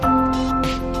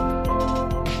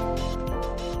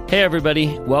Hey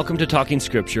everybody, welcome to Talking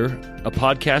Scripture, a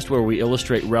podcast where we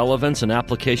illustrate relevance and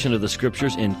application of the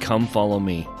Scriptures in Come Follow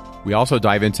Me. We also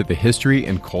dive into the history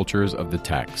and cultures of the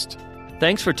text.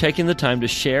 Thanks for taking the time to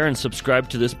share and subscribe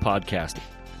to this podcast.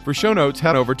 For show notes,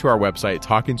 head over to our website,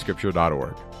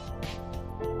 talkingscripture.org.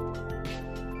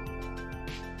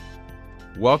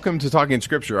 Welcome to Talking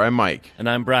Scripture. I'm Mike. And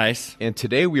I'm Bryce. And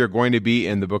today we are going to be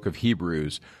in the book of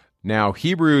Hebrews. Now,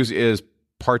 Hebrews is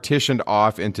partitioned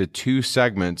off into two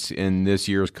segments in this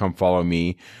year's Come Follow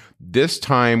Me. This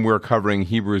time we're covering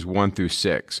Hebrews 1 through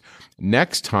 6.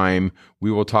 Next time we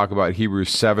will talk about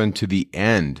Hebrews 7 to the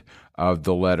end of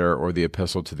the letter or the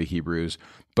epistle to the Hebrews.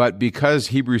 But because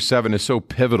Hebrews 7 is so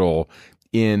pivotal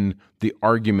in the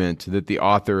argument that the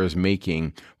author is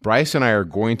making, Bryce and I are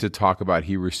going to talk about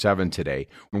Hebrews 7 today.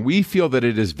 And we feel that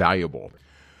it is valuable.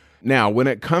 Now, when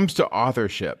it comes to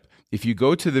authorship, if you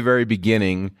go to the very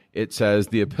beginning, it says,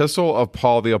 the epistle of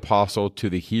Paul the apostle to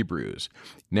the Hebrews.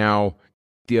 Now,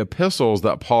 the epistles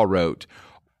that Paul wrote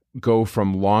go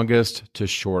from longest to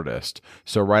shortest.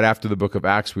 So right after the book of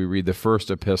Acts, we read the first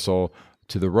epistle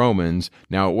to the Romans.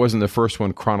 Now, it wasn't the first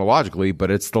one chronologically, but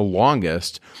it's the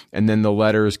longest. And then the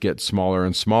letters get smaller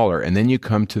and smaller. And then you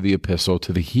come to the epistle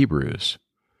to the Hebrews,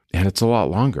 and it's a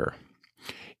lot longer.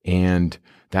 And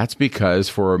that's because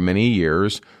for many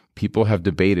years, people have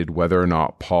debated whether or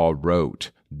not Paul wrote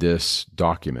this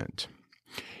document.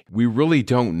 We really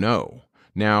don't know.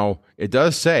 Now, it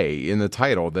does say in the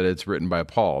title that it's written by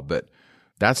Paul, but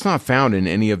that's not found in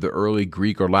any of the early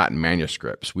Greek or Latin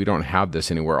manuscripts. We don't have this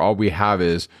anywhere. All we have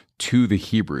is to the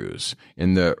Hebrews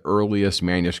in the earliest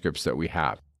manuscripts that we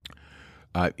have.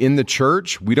 In the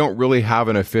church, we don't really have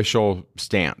an official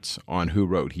stance on who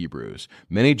wrote Hebrews.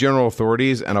 Many general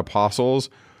authorities and apostles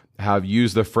have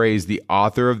used the phrase the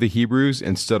author of the Hebrews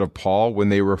instead of Paul when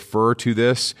they refer to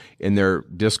this in their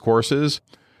discourses.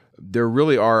 There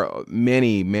really are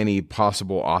many, many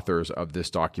possible authors of this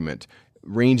document,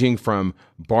 ranging from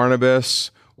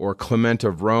Barnabas or Clement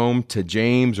of Rome to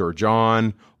James or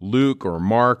John, Luke or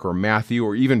Mark or Matthew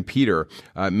or even Peter.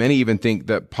 Many even think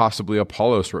that possibly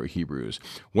Apollos wrote Hebrews.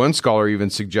 One scholar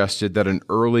even suggested that an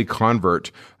early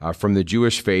convert from the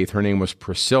Jewish faith, her name was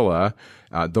Priscilla,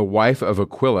 the wife of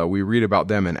Aquila, we read about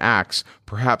them in Acts,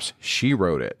 perhaps she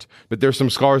wrote it. But there's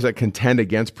some scholars that contend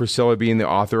against Priscilla being the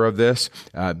author of this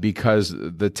because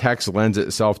the text lends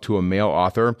itself to a male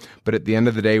author, but at the end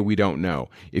of the day, we don't know.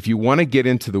 If you want to get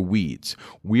into the weeds,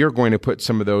 we are going to put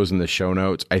some of those in the show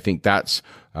notes. I think that's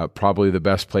probably the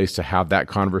best place to have that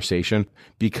conversation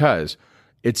because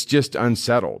it's just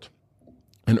unsettled.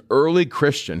 An early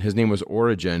Christian, his name was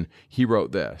Origen, he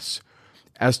wrote this: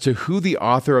 as to who the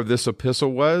author of this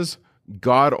epistle was,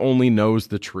 God only knows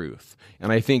the truth.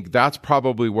 And I think that's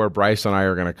probably where Bryce and I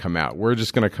are going to come out. We're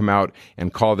just going to come out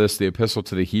and call this the epistle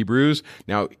to the Hebrews.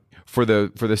 Now, for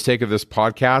the sake of this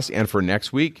podcast and for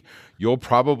next week, you'll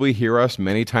probably hear us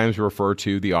many times refer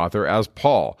to the author as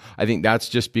Paul. I think that's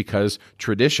just because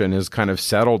tradition has kind of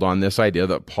settled on this idea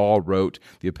that Paul wrote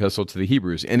the epistle to the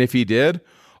Hebrews. And if he did,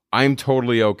 I'm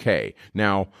totally okay.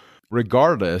 Now,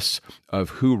 regardless of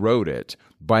who wrote it,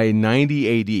 by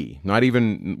 90 AD,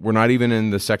 we're not even in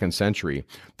the second century,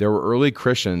 there were early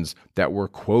Christians that were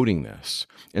quoting this.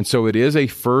 And so it is a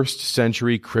first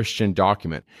century Christian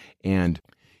document, and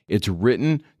it's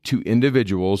written to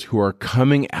individuals who are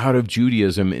coming out of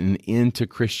Judaism and into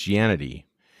Christianity,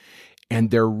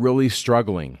 and they're really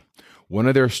struggling. One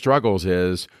of their struggles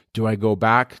is, do I go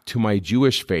back to my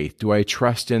Jewish faith? Do I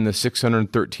trust in the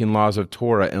 613 laws of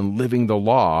Torah and living the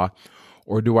law?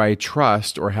 Or do I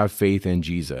trust or have faith in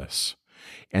Jesus?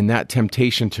 And that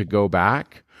temptation to go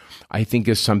back, I think,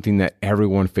 is something that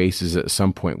everyone faces at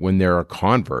some point when they're a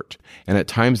convert. And at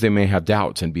times they may have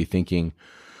doubts and be thinking,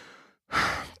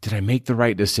 did I make the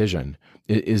right decision?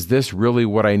 Is this really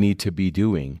what I need to be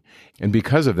doing? And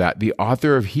because of that, the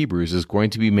author of Hebrews is going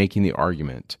to be making the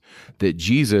argument that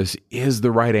Jesus is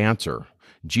the right answer.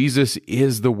 Jesus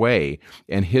is the way,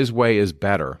 and his way is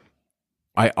better.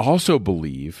 I also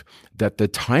believe that the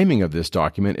timing of this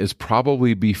document is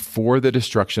probably before the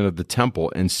destruction of the temple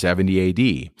in 70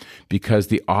 AD, because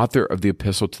the author of the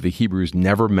epistle to the Hebrews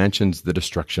never mentions the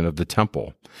destruction of the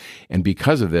temple. And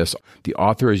because of this, the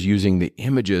author is using the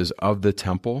images of the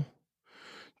temple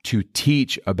to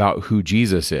teach about who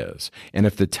Jesus is. And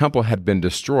if the temple had been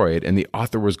destroyed and the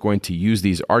author was going to use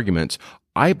these arguments,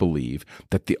 I believe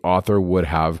that the author would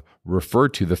have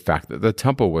referred to the fact that the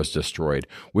temple was destroyed,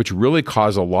 which really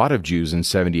caused a lot of Jews in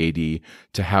 70 AD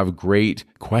to have great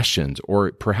questions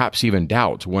or perhaps even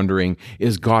doubts, wondering,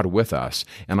 is God with us?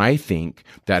 And I think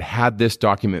that had this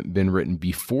document been written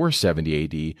before 70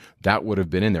 AD, that would have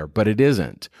been in there, but it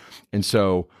isn't. And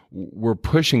so we're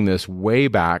pushing this way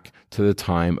back to the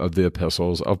time of the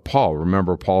epistles of Paul.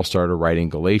 Remember, Paul started writing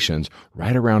Galatians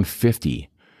right around 50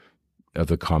 of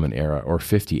the Common Era, or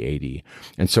 50 AD.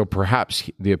 And so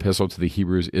perhaps the epistle to the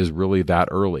Hebrews is really that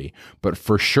early, but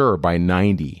for sure by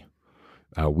 90,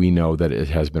 we know that it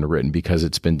has been written because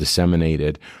it's been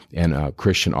disseminated and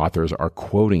Christian authors are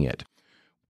quoting it.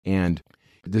 And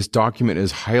this document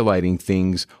is highlighting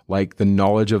things like the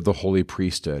knowledge of the holy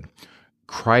priesthood,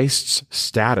 Christ's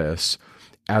status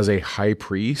as a high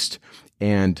priest,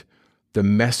 and the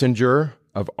messenger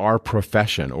of our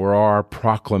profession or our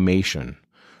proclamation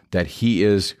that he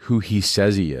is who he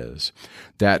says he is,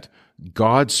 that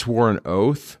God swore an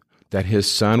oath that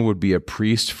his son would be a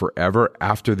priest forever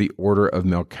after the order of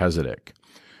Melchizedek.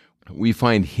 We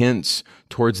find hints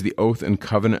towards the oath and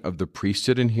covenant of the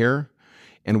priesthood in here,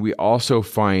 and we also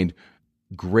find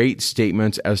great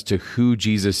statements as to who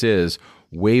Jesus is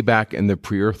way back in the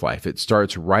pre-earth life. It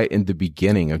starts right in the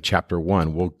beginning of chapter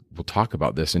 1. We'll talk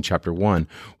about this in chapter 1,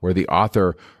 where the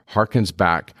author harkens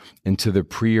back into the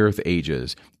pre-earth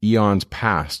ages, eons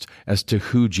past, as to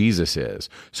who Jesus is.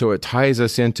 So it ties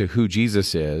us into who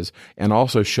Jesus is and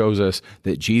also shows us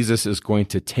that Jesus is going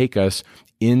to take us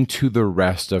into the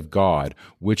rest of God,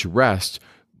 which rest,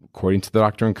 according to the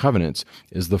Doctrine and Covenants,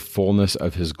 is the fullness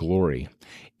of his glory.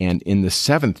 And in the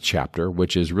 7th chapter,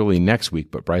 which is really next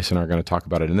week, but Bryce and I are going to talk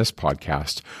about it in this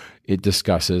podcast, it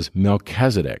discusses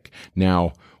Melchizedek.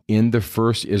 Now, in the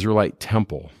first Israelite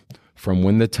temple, from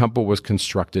when the temple was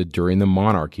constructed during the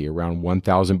monarchy around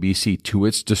 1000 BC to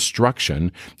its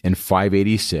destruction in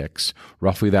 586,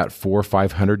 roughly that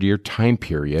 400-500 year time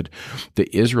period,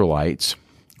 the Israelites,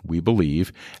 we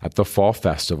believe, at the fall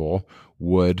festival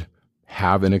would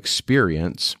have an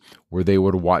experience where they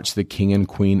would watch the king and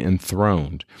queen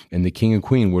enthroned. And the king and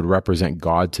queen would represent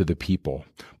God to the people,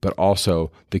 but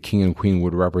also the king and queen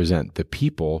would represent the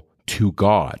people to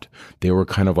God. They were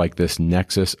kind of like this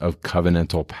nexus of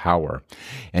covenantal power.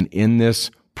 And in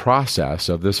this process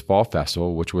of this fall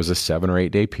festival, which was a 7 or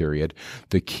 8 day period,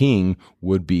 the king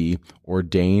would be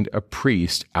ordained a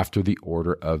priest after the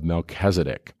order of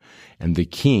Melchizedek. And the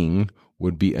king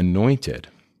would be anointed.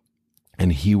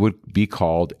 And he would be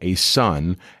called a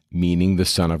son, meaning the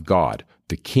Son of God.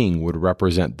 The king would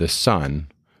represent the Son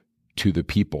to the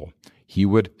people. He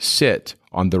would sit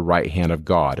on the right hand of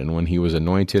God. And when he was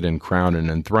anointed and crowned and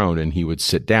enthroned and he would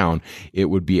sit down, it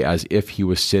would be as if he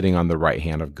was sitting on the right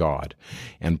hand of God.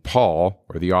 And Paul,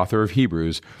 or the author of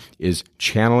Hebrews, is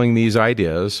channeling these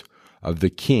ideas of the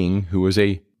king who was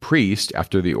a priest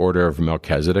after the order of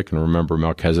Melchizedek. And remember,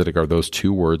 Melchizedek are those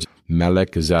two words,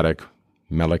 Melech, Zedek.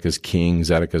 Melech is king,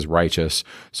 Zedek is righteous.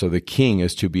 So the king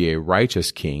is to be a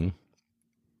righteous king,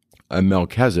 a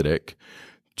Melchizedek,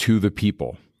 to the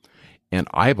people. And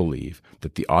I believe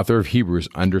that the author of Hebrews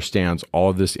understands all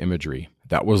of this imagery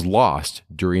that was lost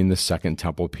during the Second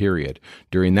Temple period.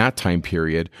 During that time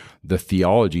period, the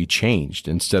theology changed.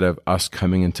 Instead of us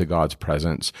coming into God's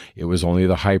presence, it was only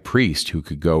the high priest who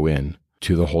could go in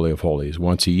to the Holy of Holies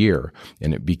once a year,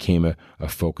 and it became a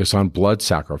focus on blood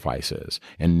sacrifices,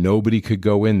 and nobody could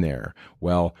go in there.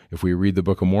 Well, if we read the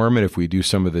Book of Mormon, if we do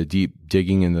some of the deep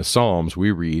digging in the Psalms,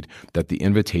 we read that the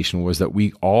invitation was that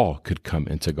we all could come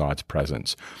into God's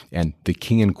presence, and the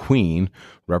king and queen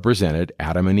represented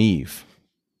Adam and Eve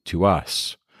to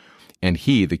us. And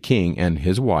he, the king, and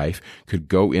his wife could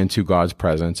go into God's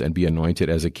presence and be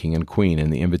anointed as a king and queen,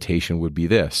 and the invitation would be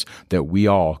this, that we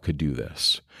all could do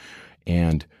this.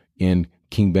 And in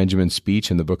King Benjamin's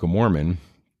speech in the Book of Mormon,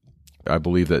 I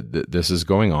believe that this is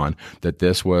going on, that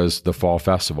this was the fall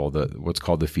festival, what's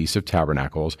called the Feast of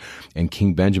Tabernacles, and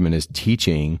King Benjamin is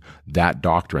teaching that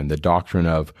doctrine, the doctrine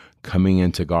of coming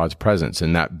into God's presence,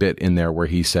 and that bit in there where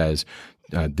he says,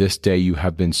 this day you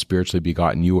have been spiritually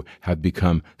begotten. You have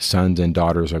become sons and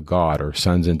daughters of God, or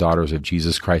sons and daughters of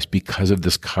Jesus Christ because of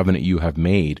this covenant you have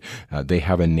made. They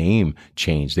have a name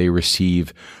change. They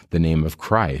receive the name of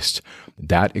Christ.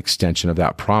 That extension of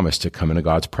that promise to come into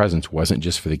God's presence wasn't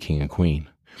just for the king and queen.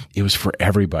 It was for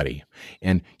everybody.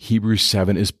 And Hebrews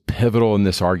 7 is pivotal in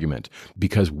this argument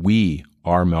because we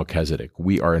are Melchizedek.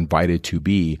 We are invited to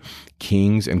be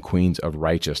kings and queens of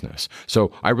righteousness.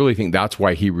 So I really think that's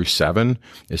why Hebrews 7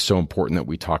 is so important that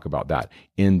we talk about that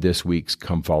in this week's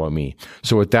Come Follow Me.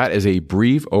 So with that as a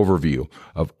brief overview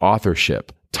of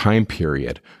authorship, time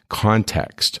period,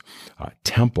 context,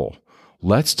 temple,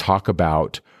 let's talk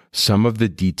about some of the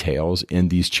details in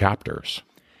these chapters.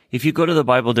 If you go to the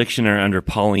Bible dictionary under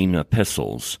Pauline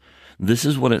epistles, this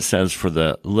is what it says for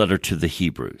the letter to the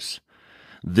Hebrews.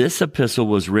 This epistle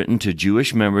was written to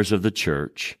Jewish members of the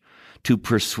church to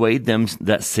persuade them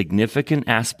that significant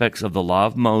aspects of the law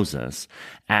of Moses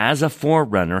as a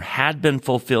forerunner had been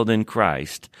fulfilled in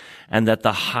Christ, and that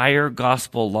the higher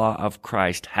gospel law of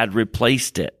Christ had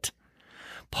replaced it.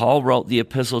 Paul wrote the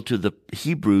epistle to the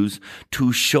Hebrews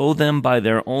to show them by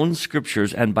their own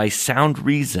scriptures and by sound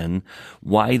reason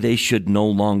why they should no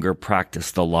longer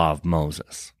practice the law of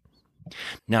Moses.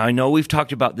 Now, I know we've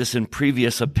talked about this in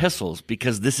previous epistles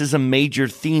because this is a major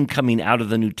theme coming out of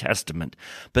the New Testament,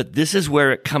 but this is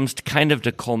where it comes to kind of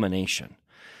to culmination.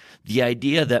 The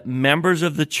idea that members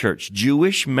of the church,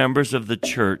 Jewish members of the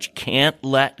church, can't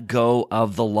let go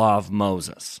of the law of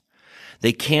Moses.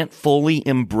 They can't fully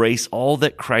embrace all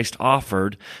that Christ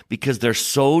offered because they're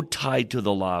so tied to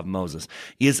the law of Moses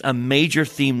is a major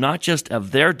theme, not just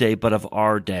of their day, but of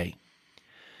our day.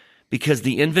 Because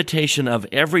the invitation of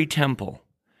every temple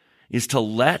is to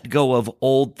let go of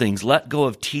old things, let go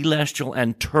of telestial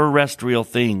and terrestrial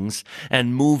things,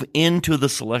 and move into the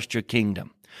celestial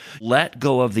kingdom. Let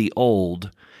go of the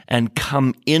old and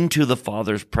come into the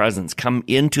Father's presence, come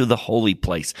into the holy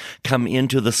place, come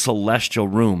into the celestial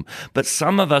room. But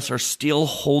some of us are still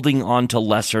holding on to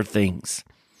lesser things.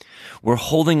 We're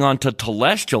holding on to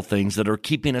telestial things that are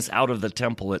keeping us out of the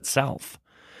temple itself.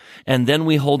 And then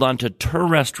we hold on to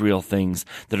terrestrial things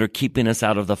that are keeping us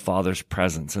out of the Father's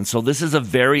presence. And so this is a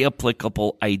very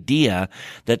applicable idea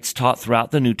that's taught throughout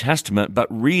the New Testament, but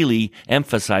really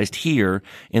emphasized here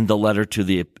in the letter to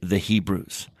the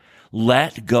Hebrews.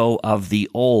 Let go of the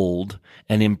old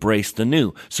and embrace the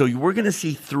new. So we're going to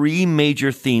see three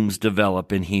major themes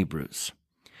develop in Hebrews.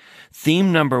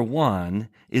 Theme number one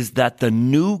is that the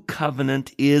new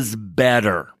covenant is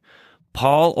better.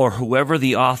 Paul, or whoever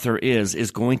the author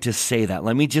is going to say that.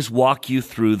 Let me just walk you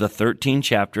through the 13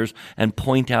 chapters and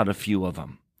point out a few of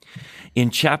them. In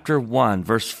chapter 1,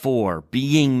 verse 4,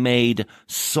 being made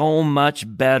so much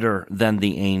better than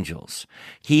the angels,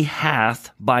 he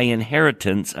hath by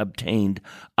inheritance obtained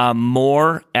a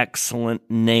more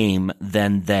excellent name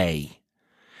than they.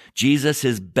 Jesus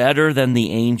is better than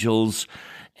the angels,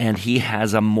 and he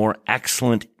has a more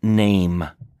excellent name.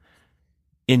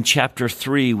 In chapter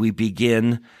 3, we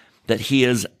begin that he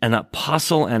is an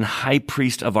apostle and high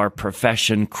priest of our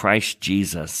profession, Christ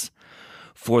Jesus.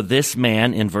 For this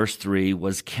man, in verse 3,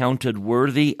 was counted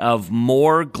worthy of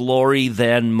more glory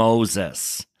than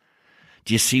Moses.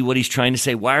 Do you see what he's trying to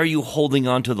say? Why are you holding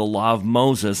on to the law of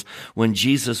Moses when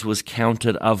Jesus was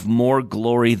counted of more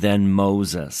glory than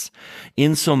Moses?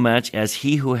 Insomuch as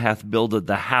he who hath builded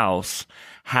the house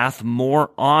hath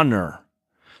more honor.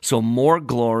 So more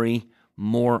glory,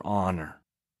 more honor.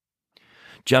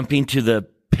 Jumping to the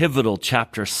pivotal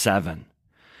chapter 7.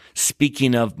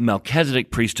 Speaking of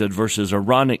Melchizedek priesthood versus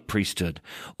Aaronic priesthood,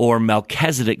 or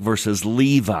Melchizedek versus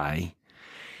Levi,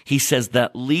 he says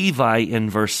that Levi in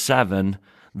verse 7,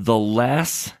 the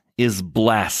less is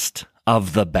blessed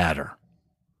of the better.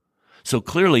 So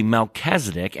clearly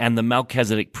Melchizedek and the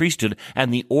Melchizedek priesthood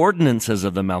and the ordinances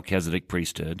of the Melchizedek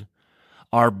priesthood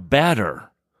are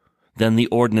better than the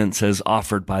ordinances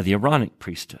offered by the Aaronic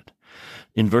priesthood.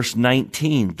 In verse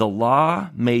 19, the law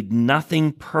made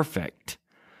nothing perfect,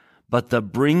 but the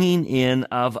bringing in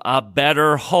of a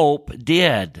better hope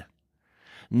did.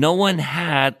 No one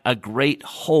had a great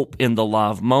hope in the law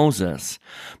of Moses,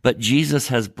 but Jesus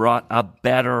has brought a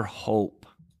better hope.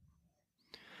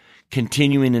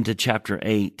 Continuing into chapter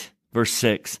 8, verse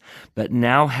 6, but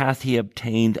now hath he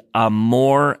obtained a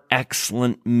more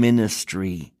excellent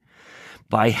ministry,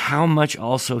 by how much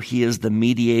also he is the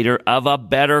mediator of a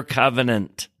better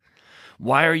covenant.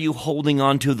 Why are you holding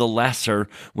on to the lesser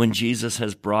when Jesus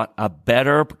has brought a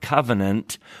better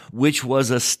covenant, which was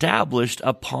established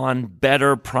upon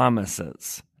better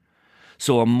promises?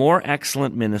 So a more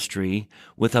excellent ministry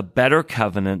with a better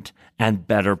covenant and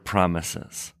better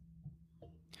promises.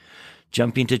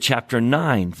 Jumping to chapter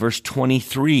 9, verse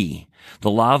 23, the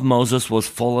law of Moses was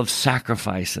full of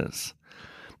sacrifices,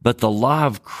 but the law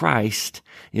of Christ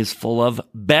is full of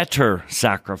better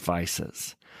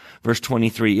sacrifices. Verse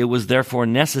 23, it was therefore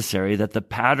necessary that the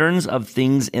patterns of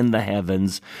things in the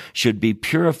heavens should be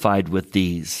purified with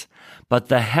these, but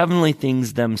the heavenly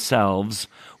things themselves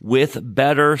with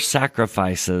better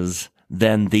sacrifices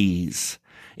than these.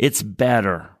 It's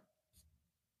better.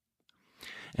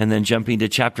 And then jumping to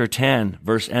chapter 10,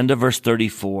 end of verse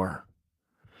 34.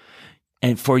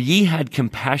 And for ye had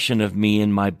compassion of me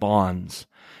in my bonds,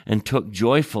 and took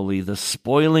joyfully the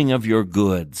spoiling of your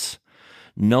goods.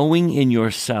 knowing in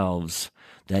yourselves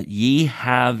that ye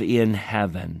have in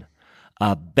heaven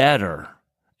a better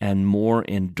and more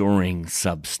enduring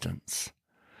substance.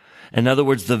 In other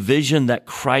words, the vision that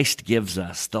Christ gives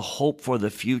us, the hope for the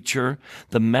future,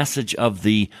 the message of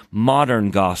the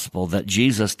modern gospel that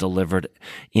Jesus delivered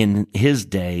in his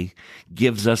day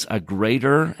gives us a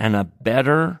greater and a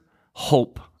better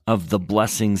hope of the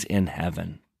blessings in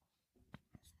heaven.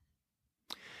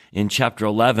 In chapter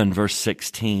 11, verse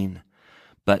 16,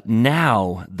 but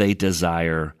now they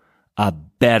desire a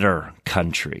better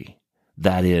country,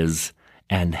 that is,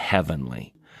 and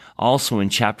heavenly. Also in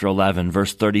chapter 11,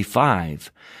 verse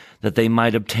 35, that they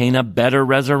might obtain a better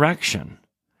resurrection.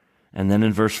 And then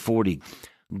in verse 40,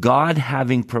 God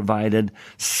having provided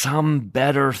some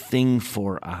better thing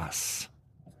for us.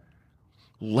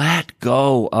 Let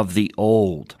go of the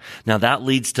old. Now that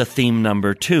leads to theme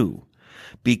number 2.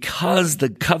 Because the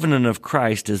covenant of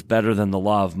Christ is better than the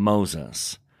law of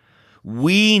Moses,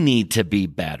 we need to be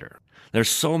better. There's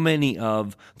so many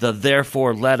of the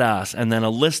therefore let us, and then a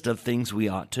list of things we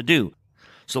ought to do.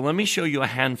 So let me show you a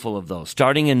handful of those,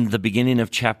 starting in the beginning of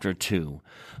chapter 2.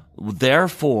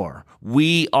 Therefore,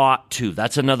 we ought to,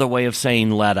 that's another way of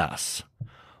saying let us.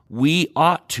 We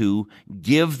ought to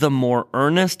give the more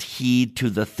earnest heed to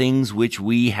the things which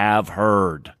we have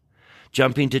heard.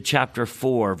 Jumping to chapter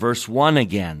 4, verse 1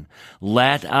 again.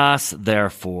 Let us,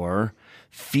 therefore,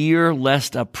 fear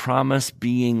lest a promise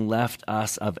being left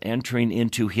us of entering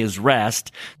into his rest,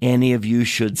 any of you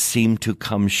should seem to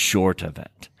come short of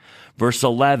it. Verse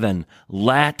 11,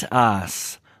 let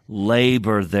us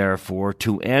labor, therefore,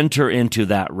 to enter into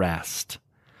that rest.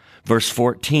 Verse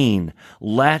 14,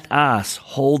 let us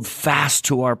hold fast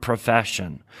to our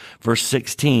profession. Verse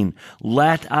 16,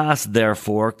 let us,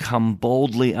 therefore, come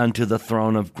boldly unto the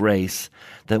throne of grace,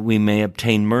 that we may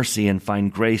obtain mercy and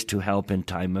find grace to help in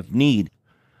time of need.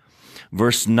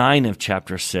 Verse 9 of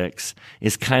chapter 6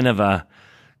 is kind of a,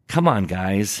 come on,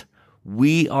 guys,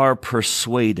 we are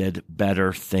persuaded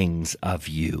better things of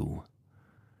you.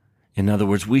 In other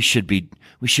words, we should be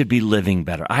living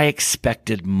better. I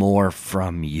expected more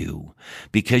from you.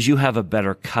 Because you have a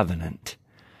better covenant,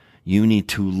 you need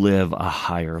to live a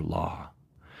higher law.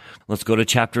 Let's go to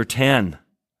chapter 10,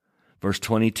 verse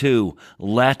 22.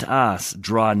 Let us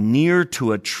draw near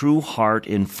to a true heart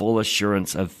in full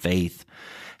assurance of faith,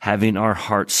 having our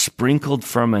hearts sprinkled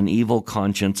from an evil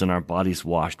conscience and our bodies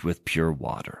washed with pure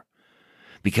water.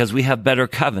 Because we have better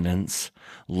covenants,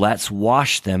 let's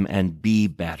wash them and be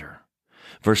better.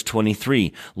 Verse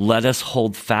 23, let us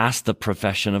hold fast the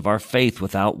profession of our faith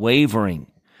without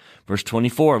wavering. Verse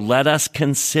 24, let us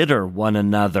consider one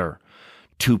another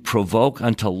to provoke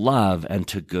unto love and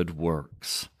to good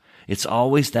works. It's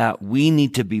always that we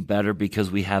need to be better because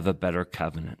we have a better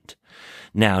covenant.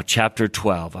 Now, chapter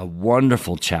 12, a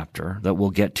wonderful chapter that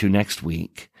we'll get to next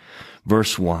week.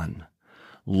 Verse 1,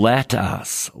 let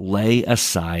us lay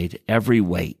aside every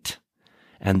weight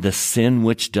and the sin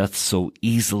which doth so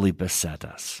easily beset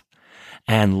us,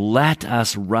 and let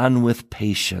us run with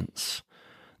patience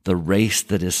the race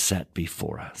that is set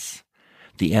before us.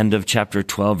 The end of chapter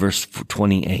 12, verse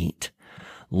 28.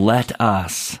 Let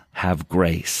us have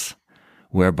grace,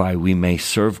 whereby we may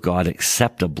serve God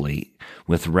acceptably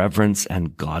with reverence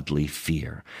and godly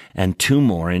fear. And 2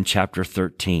 more in chapter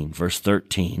 13, verse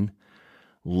 13.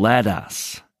 Let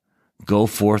us go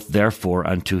forth therefore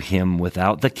unto him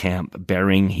without the camp,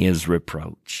 bearing his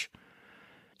reproach.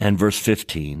 And verse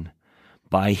 15,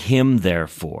 by him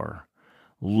therefore,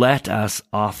 let us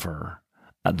offer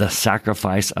the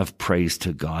sacrifice of praise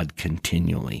to God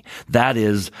continually. That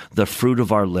is the fruit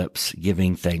of our lips,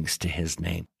 giving thanks to his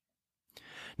name.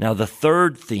 Now the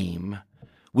third theme,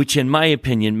 which in my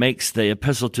opinion makes the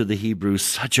epistle to the Hebrews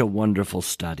such a wonderful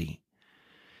study,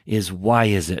 is why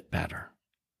is it better?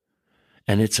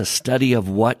 And it's a study of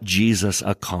what Jesus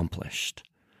accomplished.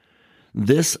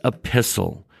 This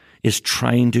epistle is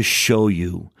trying to show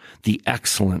you the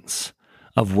excellence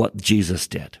of what Jesus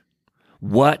did.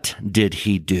 What did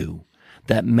he do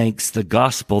that makes the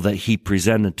gospel that he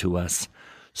presented to us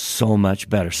so much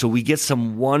better? So we get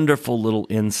some wonderful little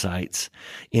insights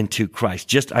into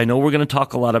Christ. I know we're going to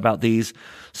talk a lot about these,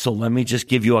 so let me just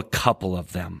give you a couple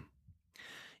of them.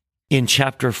 In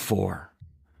chapter 4,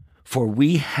 for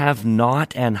we have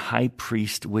not an high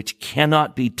priest which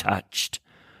cannot be touched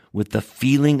with the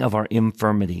feeling of our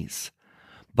infirmities,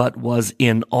 but was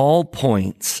in all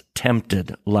points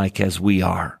tempted like as we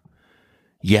are,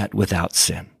 yet without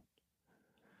sin.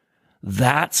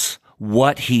 That's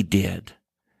what he did.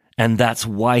 And that's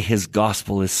why his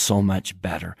gospel is so much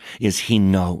better, is he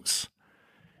knows.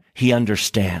 He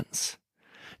understands.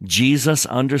 Jesus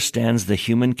understands the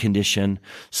human condition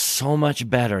so much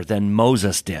better than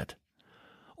Moses did,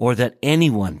 or that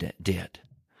anyone did.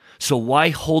 So why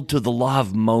hold to the law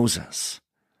of Moses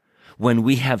when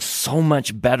we have so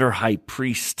much better high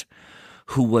priest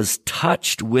who was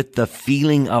touched with the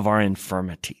feeling of our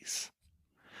infirmities?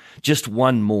 Just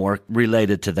one more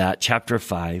related to that, chapter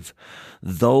 5.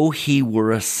 Though he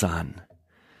were a son,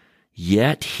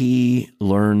 yet he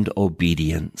learned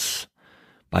obedience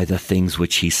by the things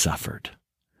which he suffered.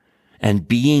 And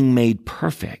being made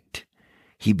perfect,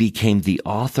 he became the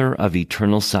author of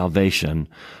eternal salvation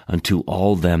unto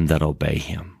all them that obey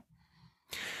him.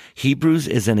 Hebrews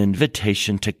is an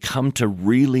invitation to come to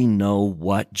really know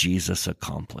what Jesus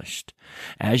accomplished.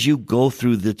 As you go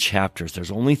through the chapters,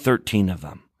 there's only 13 of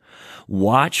them.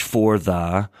 Watch for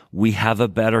we have a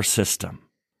better system.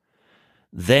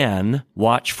 Then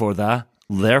watch for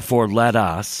therefore let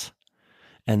us.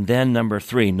 And then number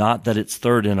 3, not that it's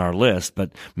third in our list,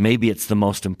 but maybe it's the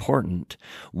most important.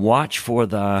 Watch for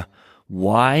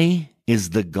why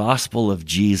is the gospel of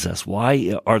Jesus,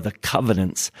 why are the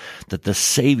covenants that the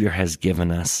Savior has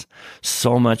given us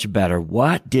so much better?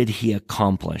 What did he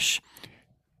accomplish?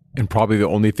 And probably the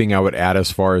only thing I would add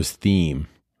as far as theme,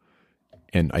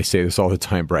 and I say this all the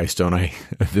time, Bryce, don't I?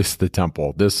 This is the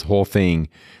temple. This whole thing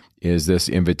is this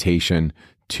invitation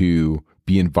to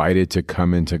be invited to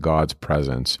come into God's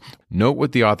presence. Note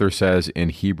what the author says in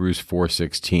Hebrews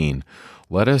 4:16.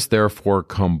 Let us therefore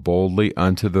come boldly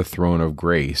unto the throne of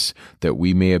grace, that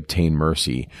we may obtain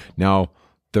mercy. Now,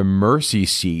 the mercy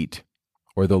seat,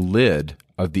 or the lid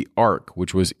of the ark,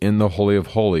 which was in the Holy of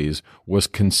Holies, was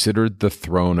considered the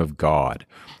throne of God.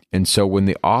 And so when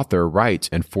the author writes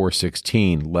in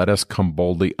 4:16, let us come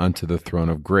boldly unto the throne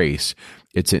of grace,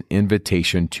 it's an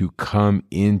invitation to come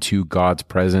into God's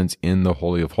presence in the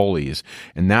Holy of Holies.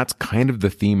 And that's kind of the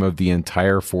theme of the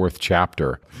entire 4th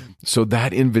chapter. So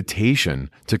that invitation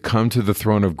to come to the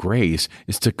throne of grace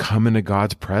is to come into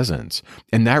God's presence.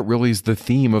 And that really is the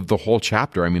theme of the whole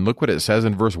chapter. I mean, look what it says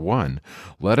in verse 1.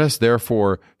 Let us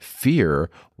therefore fear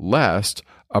lest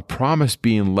a promise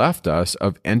being left us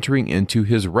of entering into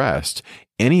his rest,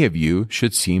 any of you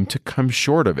should seem to come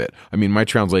short of it. I mean, my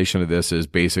translation of this is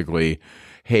basically,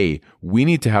 hey, we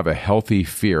need to have a healthy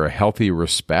fear, a healthy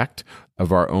respect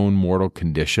of our own mortal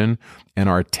condition and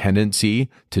our tendency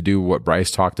to do what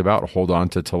Bryce talked about, hold on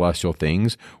to celestial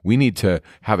things. We need to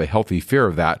have a healthy fear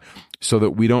of that so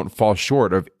that we don't fall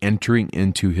short of entering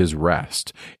into his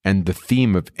rest. And the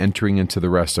theme of entering into the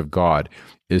rest of God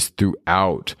is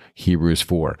throughout Hebrews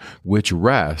 4, which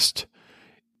rest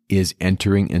is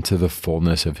entering into the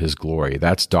fullness of his glory.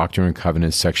 That's Doctrine and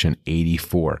Covenants, section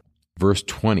 84. Verse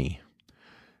 20.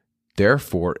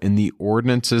 Therefore, in the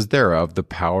ordinances thereof, the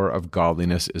power of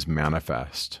godliness is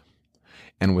manifest.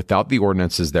 And without the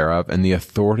ordinances thereof and the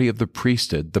authority of the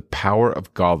priesthood, the power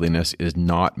of godliness is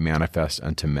not manifest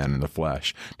unto men in the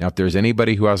flesh. Now, if there's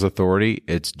anybody who has authority,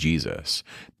 it's Jesus.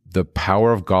 The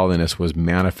power of godliness was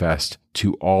manifest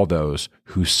to all those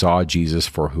who saw Jesus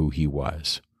for who he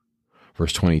was.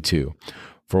 Verse 22,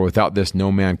 for without this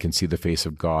no man can see the face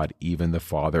of God, even the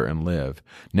Father, and live.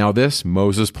 Now this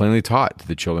Moses plainly taught to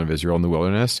the children of Israel in the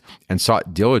wilderness, and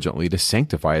sought diligently to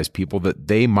sanctify his people that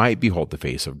they might behold the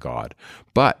face of God.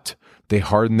 But they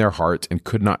hardened their hearts and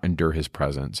could not endure his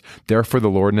presence. Therefore the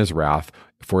Lord in his wrath,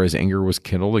 for his anger was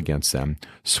kindled against them,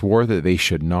 swore that they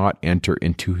should not enter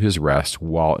into his rest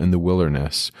while in the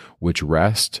wilderness, which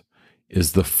rest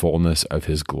is the fullness of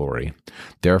his glory.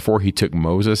 Therefore he took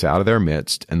Moses out of their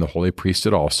midst, and the holy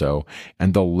priesthood also,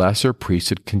 and the lesser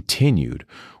priesthood continued,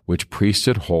 which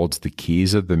priesthood holds the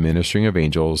keys of the ministering of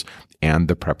angels and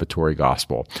the preparatory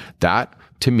gospel. That,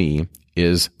 to me,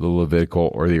 is the Levitical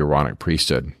or the Aaronic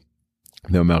priesthood.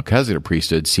 The Melchizedek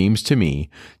priesthood seems to me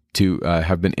to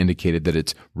have been indicated that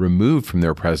it's removed from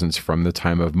their presence from the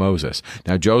time of Moses.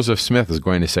 Now, Joseph Smith is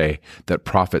going to say that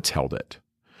prophets held it.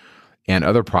 And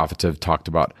other prophets have talked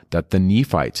about that the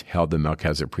Nephites held the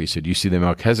Melchizedek priesthood. You see, the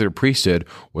Melchizedek priesthood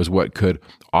was what could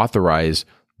authorize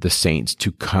the saints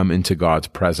to come into God's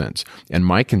presence. And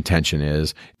my contention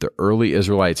is the early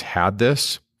Israelites had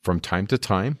this from time to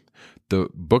time. The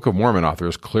Book of Mormon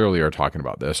authors clearly are talking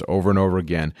about this over and over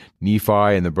again. Nephi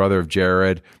and the brother of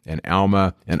Jared and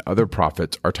Alma and other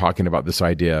prophets are talking about this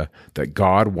idea that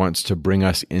God wants to bring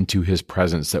us into his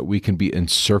presence, that we can be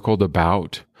encircled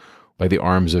about by the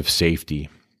arms of safety.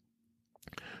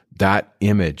 That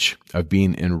image of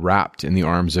being enwrapped in the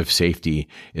arms of safety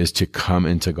is to come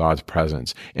into God's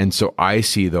presence. And so I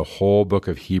see the whole book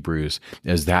of Hebrews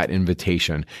as that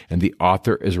invitation. And the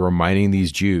author is reminding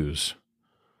these Jews,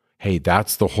 hey,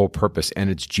 that's the whole purpose.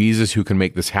 And it's Jesus who can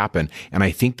make this happen. And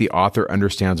I think the author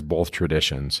understands both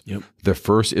traditions. Yep. The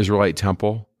first Israelite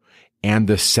temple and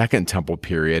the second temple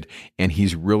period. And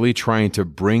he's really trying to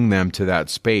bring them to that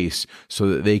space so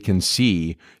that they can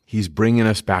see he's bringing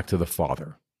us back to the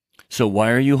Father. So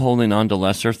why are you holding on to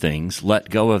lesser things? Let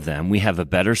go of them. We have a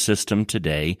better system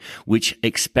today, which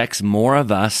expects more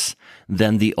of us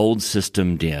than the old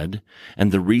system did.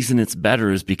 And the reason it's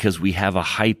better is because we have a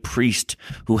high priest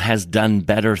who has done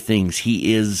better things.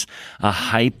 He is a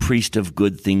high priest of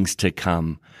good things to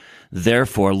come.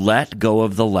 Therefore, let go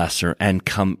of the lesser and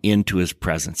come into his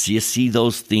presence. You see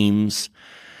those themes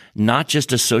not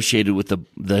just associated with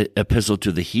the epistle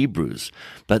to the Hebrews,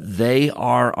 but they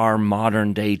are our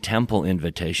modern day temple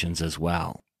invitations as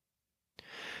well.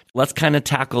 Let's kind of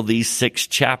tackle these 6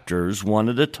 chapters one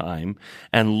at a time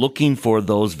and looking for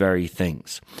those very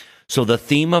things. So the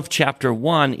theme of chapter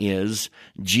 1 is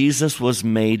Jesus was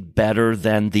made better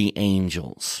than the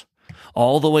angels,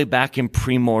 all the way back in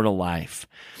premortal life.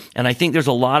 And I think there's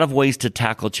a lot of ways to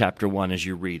tackle chapter 1 as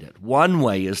you read it. One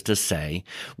way is to say,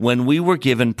 when we were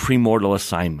given premortal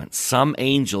assignments, some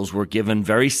angels were given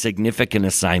very significant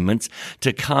assignments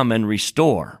to come and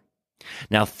restore.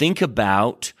 Now think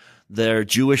about their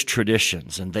Jewish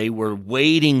traditions, and they were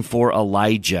waiting for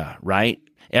Elijah, right?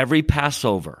 Every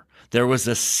Passover, there was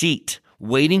a seat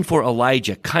waiting for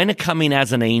Elijah, kind of coming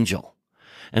as an angel.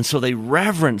 And so they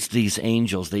reverenced these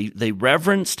angels. They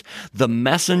reverenced the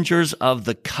messengers of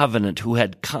the covenant who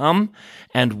had come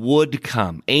and would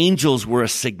come. Angels were a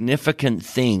significant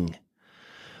thing.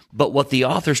 But what the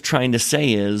author's trying to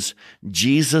say is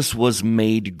Jesus was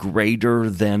made greater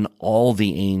than all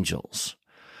the angels.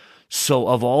 So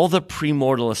of all the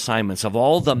premortal assignments, of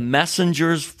all the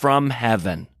messengers from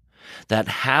heaven that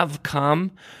have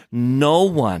come, no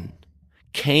one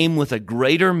came with a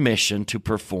greater mission to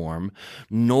perform,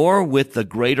 nor with the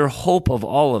greater hope of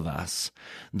all of us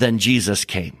than Jesus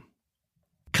came.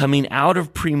 Coming out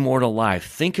of premortal life,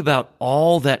 think about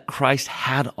all that Christ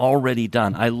had already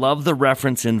done. I love the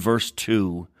reference in verse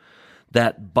 2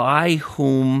 that by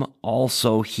whom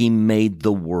also he made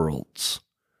the worlds.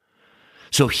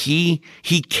 So he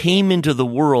came into the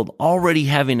world already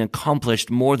having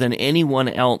accomplished more than anyone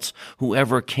else who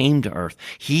ever came to earth.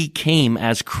 He came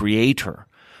as creator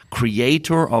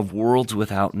of worlds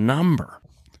without number.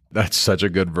 That's such a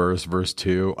good verse, verse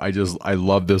 2. I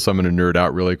love this. I'm going to nerd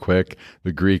out really quick.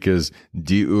 The Greek is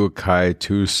diou kai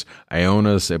tous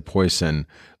aionos epoisen.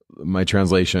 My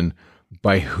translation,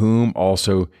 by whom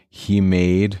also he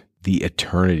made the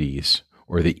eternities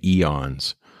or the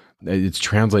eons. It's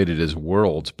translated as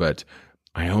worlds, but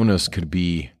Ionos could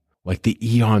be like the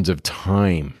eons of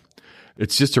time.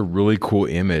 It's just a really cool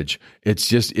image.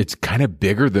 It's kind of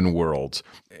bigger than worlds.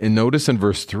 And notice in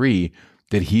verse 3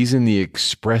 that he's in the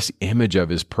express image of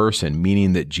his person,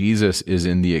 meaning that Jesus is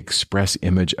in the express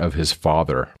image of his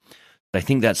Father. I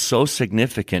think that's so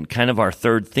significant. Kind of our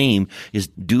third theme is,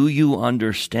 do you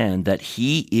understand that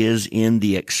he is in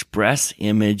the express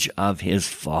image of his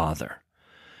Father?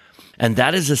 And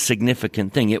that is a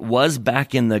significant thing. It was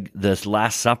back in this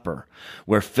Last Supper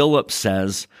where Philip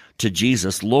says to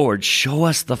Jesus, Lord, show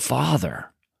us the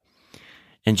Father.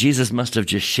 And Jesus must have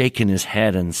just shaken his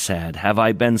head and said, have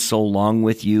I been so long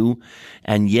with you,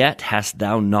 and yet hast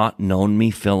thou not known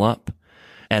me, Philip?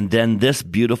 And then this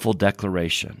beautiful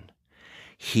declaration,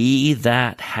 he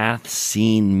that hath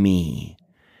seen me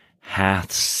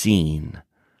hath seen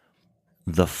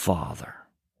the Father.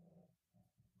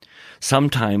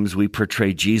 Sometimes we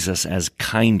portray Jesus as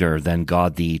kinder than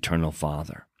God the Eternal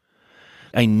Father.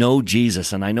 I know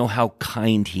Jesus and I know how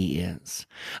kind he is.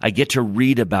 I get to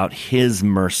read about his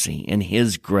mercy and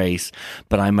his grace,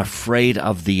 but I'm afraid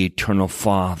of the Eternal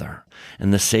Father.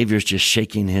 And the Savior's just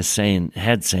shaking his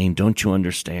head saying, don't you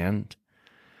understand?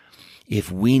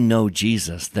 If we know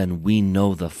Jesus, then we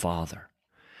know the Father.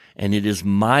 And it is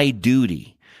my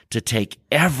duty to take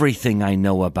everything I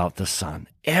know about the Son,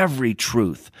 every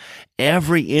truth,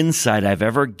 every insight I've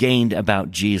ever gained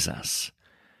about Jesus,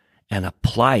 and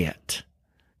apply it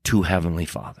to Heavenly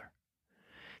Father.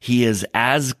 He is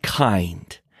as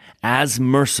kind, as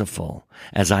merciful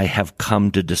as I have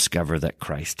come to discover that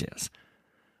Christ is.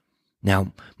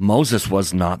 Now, Moses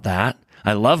was not that.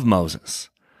 I love Moses,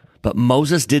 but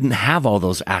Moses didn't have all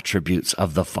those attributes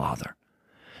of the Father.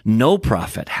 No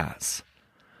prophet has.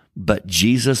 But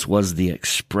Jesus was the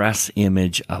express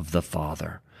image of the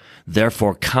Father.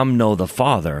 Therefore, come know the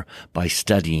Father by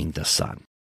studying the Son.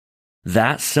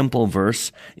 That simple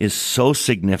verse is so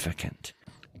significant.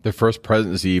 The First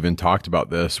Presidency even talked about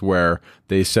this, where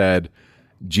they said,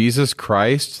 Jesus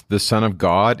Christ, the Son of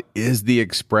God, is the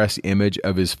express image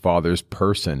of his Father's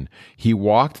person. He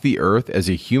walked the earth as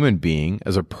a human being,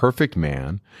 as a perfect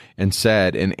man, and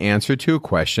said, in answer to a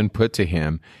question put to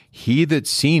him, "He that's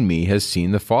seen me has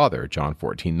seen the Father," John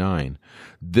 14:9.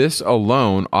 This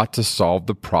alone ought to solve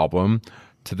the problem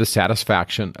to the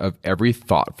satisfaction of every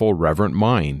thoughtful, reverent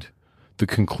mind. The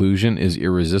conclusion is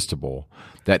irresistible,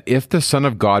 that if the Son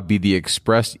of God be the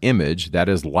expressed image, that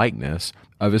is, likeness,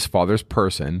 of his Father's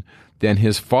person, then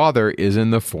his Father is in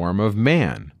the form of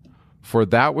man. For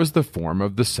that was the form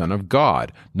of the Son of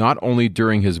God, not only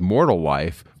during his mortal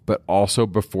life, but also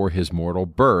before his mortal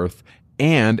birth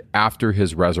and after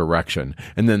his resurrection.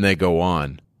 And then they go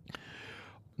on.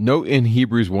 Note in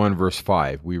Hebrews 1 verse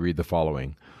 5, we read the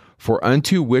following, "For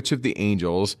unto which of the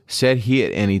angels said he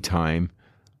at any time,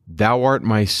 Thou art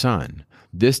my Son,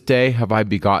 this day have I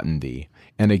begotten thee,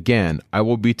 and again I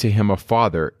will be to him a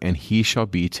father, and he shall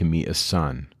be to me a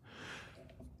son.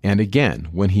 And again,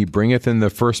 when he bringeth in the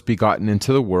first begotten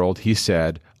into the world, he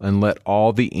said, And let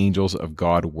all the angels of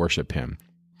God worship him."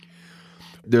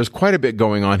 There's quite a bit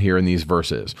going on here in these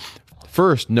verses.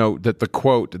 First, note that the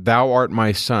quote, "Thou art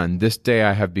my Son, this day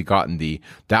I have begotten thee,"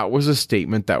 that was a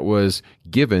statement that was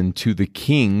given to the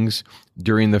kings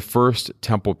during the first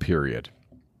temple period.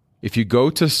 If you go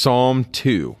to Psalm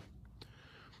 2,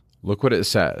 look what it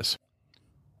says.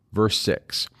 Verse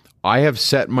 6, "I have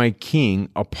set my king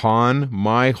upon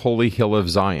my holy hill of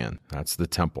Zion." That's the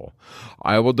temple.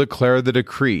 "I will declare the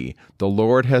decree. The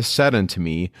Lord has said unto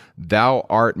me, Thou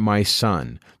art my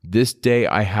Son. This day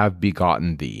I have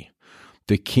begotten thee."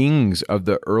 The kings of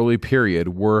the early period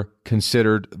were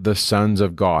considered the sons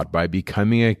of God. By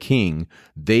becoming a king,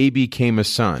 they became a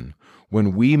son.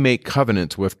 When we make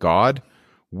covenants with God,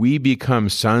 we become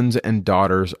sons and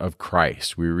daughters of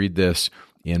Christ. We read this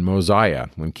in Mosiah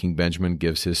when King Benjamin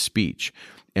gives his speech.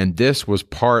 And this was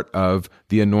part of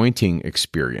the anointing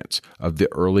experience of the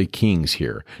early kings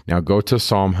here. Now go to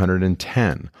Psalm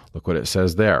 110. Look what it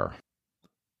says there.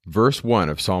 Verse 1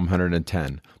 of Psalm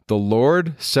 110, "The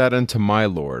Lord said unto my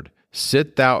Lord,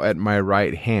 Sit thou at my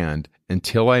right hand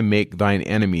until I make thine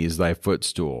enemies thy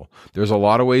footstool." There's a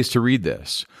lot of ways to read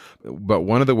this, but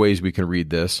one of the ways we can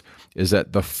read this is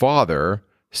that the Father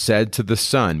said to the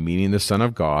Son, meaning the Son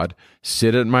of God,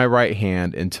 "Sit at my right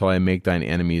hand until I make thine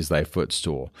enemies thy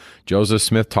footstool." Joseph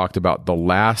Smith talked about the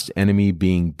last enemy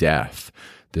being death.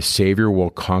 The Savior will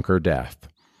conquer death,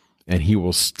 and he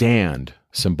will stand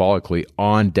symbolically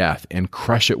on death and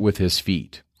crush it with his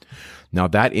feet. Now,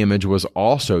 that image was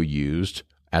also used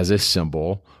as a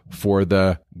symbol for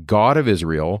the God of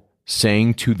Israel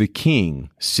saying to the king,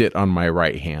 "Sit on my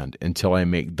right hand until I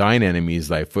make thine enemies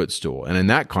thy footstool." And in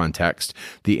that context,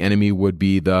 the enemy would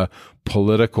be the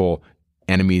political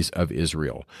enemies of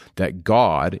Israel. That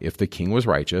God, if the king was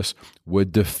righteous,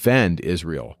 would defend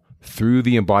Israel through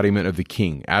the embodiment of the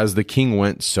king. As the king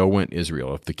went, so went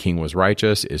Israel. If the king was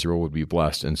righteous, Israel would be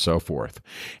blessed, and so forth.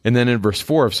 And then in verse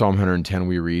 4 of Psalm 110,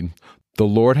 we read, "The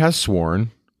Lord has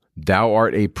sworn, Thou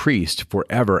art a priest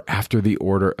forever after the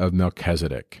order of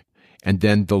Melchizedek." And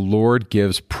then the Lord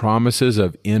gives promises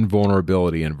of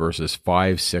invulnerability in verses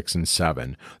 5, 6, and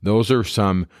 7. Those are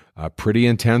some pretty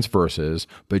intense verses,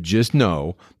 but just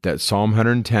know that Psalm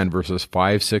 110, verses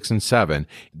 5, 6, and 7,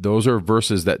 those are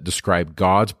verses that describe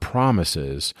God's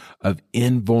promises of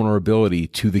invulnerability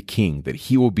to the king, that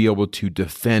he will be able to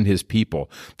defend his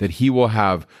people, that he will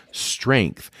have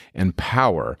strength and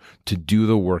power to do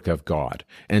the work of God.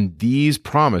 And these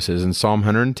promises in Psalm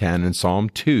 110 and Psalm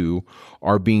 2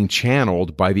 are being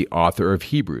channeled by the author of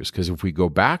Hebrews. Because if we go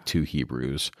back to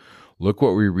Hebrews, look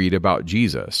what we read about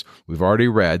Jesus. We've already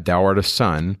read, "Thou art a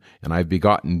son, and I've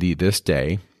begotten thee this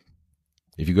day."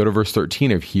 If you go to verse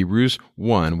 13 of Hebrews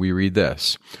 1, we read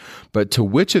this, "But to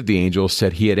which of the angels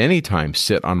said he at any time,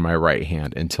 Sit on my right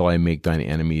hand until I make thine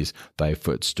enemies thy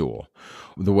footstool?"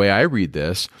 The way I read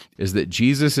this is that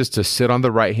Jesus is to sit on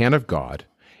the right hand of God.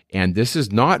 And this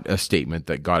is not a statement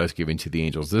that God is giving to the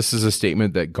angels. This is a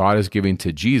statement that God is giving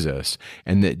to Jesus,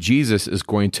 and that Jesus is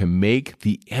going to make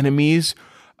the enemies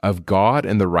of God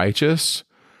and the righteous,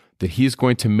 that he's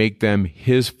going to make them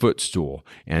his footstool.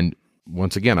 And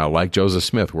once again, I like Joseph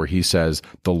Smith, where he says,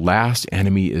 the last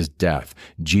enemy is death.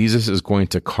 Jesus is going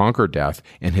to conquer death,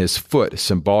 and his foot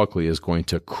symbolically is going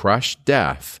to crush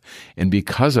death. And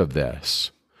because of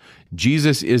this,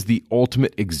 Jesus is the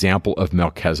ultimate example of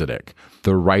Melchizedek,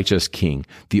 the righteous king,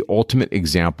 the ultimate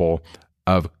example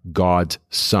of God's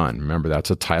son. Remember,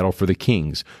 that's a title for the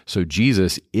kings. So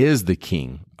Jesus is the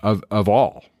king of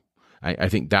all. I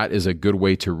think that is a good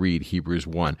way to read Hebrews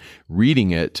 1, reading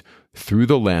it through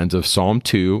the lens of Psalm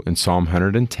 2 and Psalm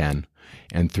 110,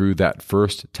 and through that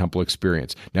first temple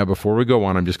experience. Now, before we go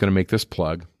on, I'm just going to make this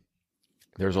plug.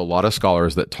 There's a lot of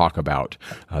scholars that talk about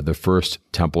the first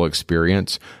temple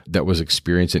experience that was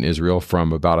experienced in Israel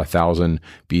from about 1000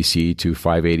 BC to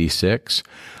 586.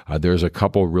 There's a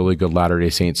couple really good Latter-day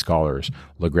Saint scholars,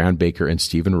 LeGrand Baker and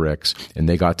Stephen Ricks, and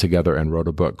they got together and wrote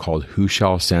a book called Who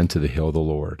Shall Ascend to the Hill of the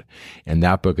Lord? And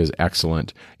that book is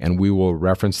excellent, and we will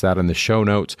reference that in the show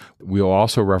notes. We'll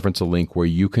also reference a link where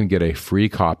you can get a free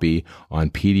copy on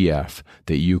PDF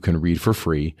that you can read for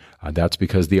free. That's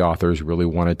because the authors really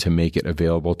wanted to make it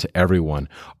available to everyone.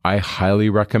 I highly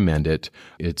recommend it.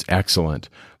 It's excellent.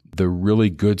 The really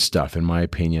good stuff, in my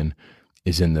opinion,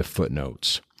 is in the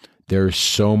footnotes. There's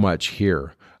so much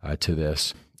here to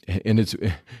this.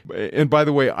 And by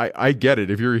the way, I get it.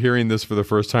 If you're hearing this for the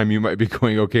first time, you might be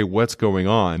going, okay, what's going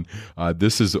on?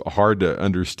 This is hard to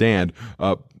understand.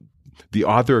 The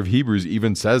author of Hebrews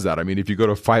even says that. I mean, if you go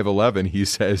to 5:11, he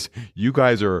says, you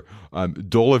guys are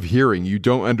dull of hearing. You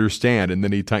don't understand. And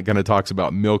then he kind of talks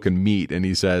about milk and meat. And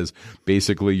he says,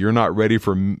 basically, you're not ready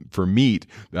for meat.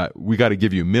 We got to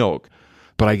give you milk.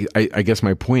 But I guess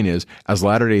my point is, as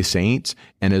Latter-day Saints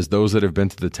and as those that have been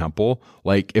to the temple,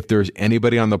 like if there's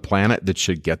anybody on the planet that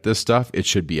should get this stuff, it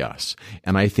should be us.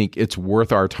 And I think it's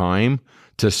worth our time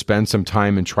to spend some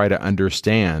time and try to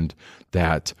understand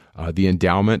that the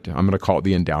endowment, I'm going to call it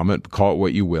the endowment, call it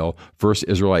what you will, first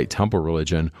Israelite temple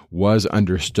religion was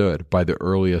understood by the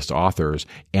earliest authors,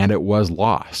 and it was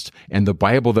lost. And the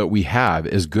Bible that we have,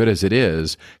 as good as it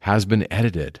is, has been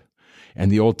edited. And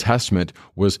the Old Testament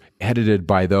was edited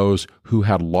by those who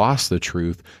had lost the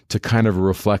truth to kind of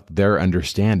reflect their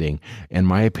understanding. And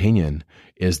my opinion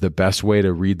is the best way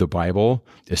to read the Bible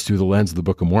is through the lens of the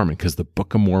Book of Mormon, because the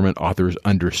Book of Mormon authors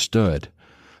understood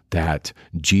that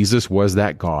Jesus was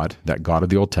that God of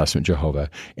the Old Testament, Jehovah,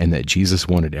 and that Jesus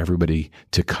wanted everybody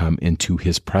to come into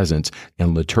his presence.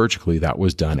 And liturgically, that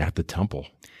was done at the temple.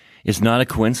 It's not a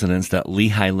coincidence that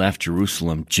Lehi left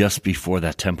Jerusalem just before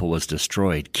that temple was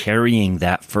destroyed, carrying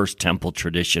that first temple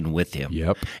tradition with him.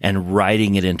 Yep. And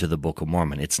writing it into the Book of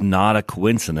Mormon. It's not a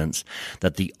coincidence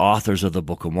that the authors of the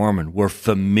Book of Mormon were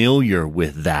familiar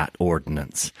with that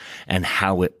ordinance and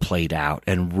how it played out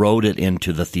and wrote it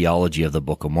into the theology of the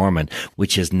Book of Mormon,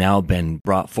 which has now been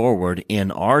brought forward in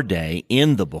our day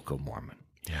in the Book of Mormon.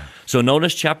 Yeah. So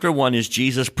notice chapter 1 is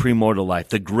Jesus' premortal life,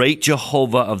 the great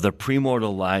Jehovah of the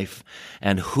premortal life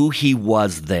and who he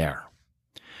was there.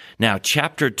 Now,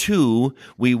 chapter 2,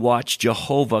 we watch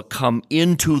Jehovah come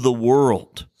into the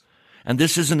world. And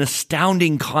this is an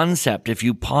astounding concept if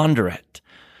you ponder it,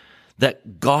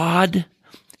 that God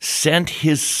sent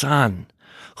his Son,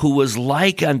 who was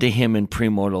like unto him in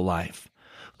premortal life,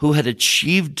 who had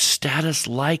achieved status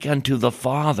like unto the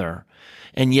Father,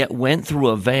 and yet went through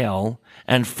a veil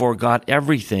and forgot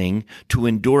everything to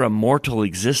endure a mortal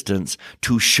existence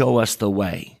to show us the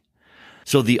way.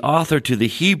 So the author to the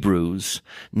Hebrews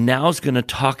now is going to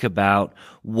talk about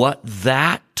what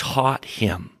that taught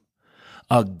him.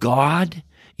 A God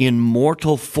in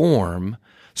mortal form,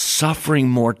 suffering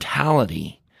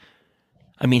mortality.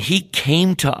 I mean, he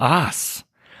came to us.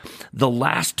 The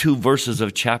last 2 verses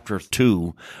of chapter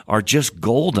 2 are just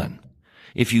golden.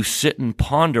 If you sit and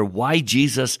ponder why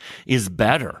Jesus is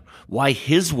better, why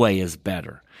his way is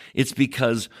better, it's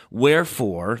because,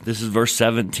 wherefore, this is verse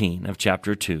 17 of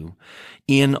chapter 2,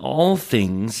 in all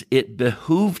things it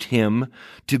behooved him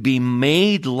to be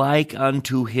made like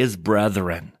unto his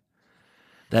brethren,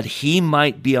 that he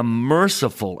might be a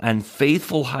merciful and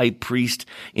faithful high priest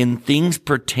in things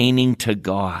pertaining to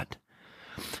God,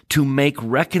 to make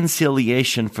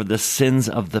reconciliation for the sins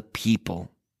of the people.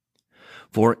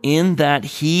 For in that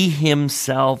he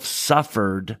himself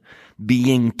suffered,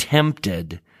 being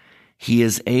tempted, he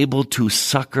is able to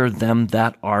succor them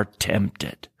that are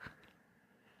tempted.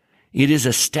 It is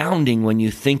astounding when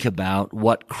you think about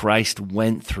what Christ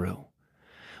went through.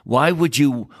 Why would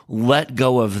you let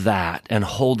go of that and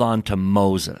hold on to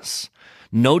Moses?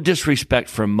 No disrespect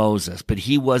for Moses, but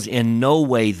he was in no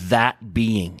way that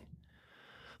being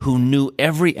who knew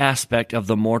every aspect of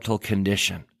the mortal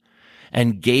condition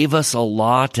and gave us a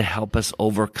law to help us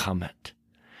overcome it.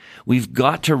 We've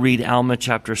got to read Alma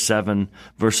chapter 7,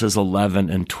 verses 11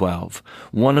 and 12,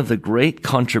 one of the great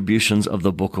contributions of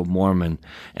the Book of Mormon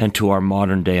and to our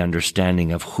modern day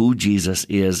understanding of who Jesus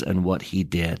is and what he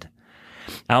did.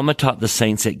 Alma taught the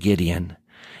saints at Gideon,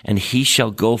 and he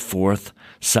shall go forth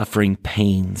suffering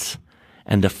pains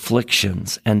and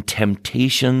afflictions and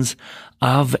temptations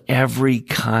of every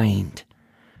kind.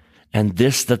 And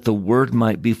this that the word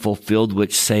might be fulfilled,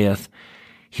 which saith,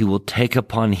 he will take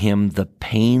upon him the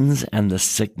pains and the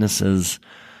sicknesses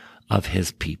of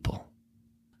his people.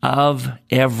 Of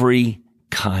every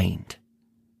kind.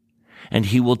 And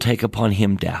he will take upon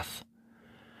him death,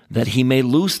 that he may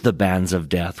loose the bands of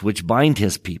death which bind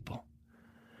his people.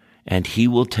 And he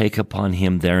will take upon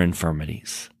him their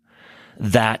infirmities,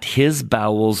 that his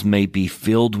bowels may be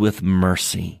filled with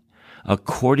mercy,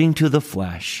 according to the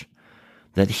flesh,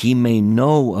 that he may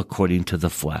know according to the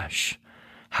flesh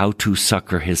how to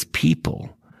succor his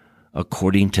people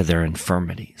according to their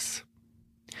infirmities.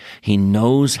 He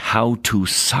knows how to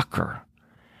succor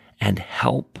and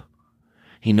help.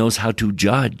 He knows how to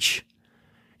judge.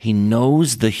 He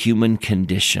knows the human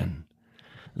condition.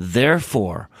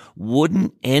 Therefore,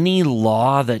 wouldn't any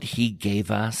law that he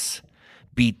gave us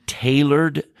be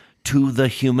tailored to the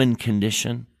human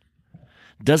condition?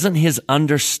 Doesn't his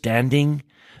understanding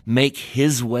make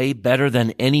his way better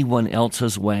than anyone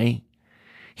else's way?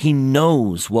 He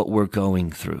knows what we're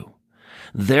going through.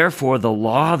 Therefore, the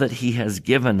law that he has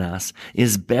given us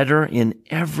is better in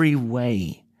every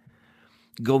way.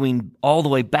 Going all the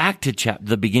way back to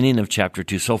the beginning of chapter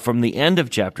 2. So from the end of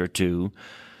chapter 2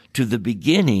 to the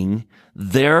beginning,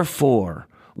 therefore,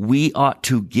 we ought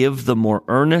to give the more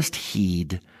earnest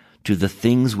heed to the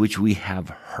things which we have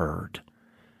heard.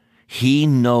 He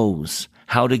knows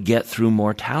how to get through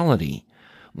mortality.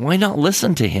 Why not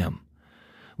listen to him?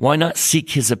 Why not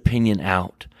seek his opinion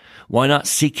out? Why not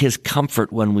seek his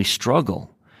comfort when we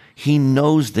struggle? He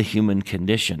knows the human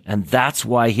condition, and that's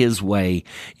why his way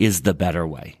is the better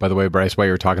way. By the way, Bryce, while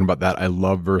you're talking about that, I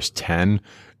love verse 10,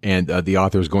 and the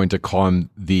author is going to call him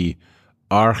the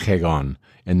archegon,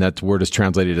 and that word is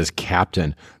translated as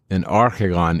captain. An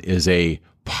archegon is a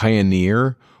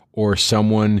pioneer or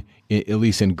someone, at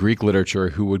least in Greek literature,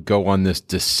 who would go on this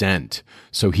descent.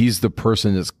 So he's the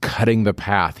person that's cutting the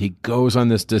path. He goes on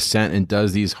this descent and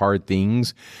does these hard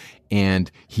things,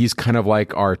 and he's kind of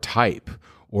like our type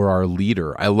or our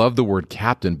leader. I love the word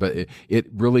captain, but it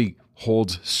really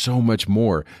holds so much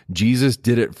more. Jesus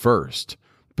did it first,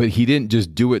 but he didn't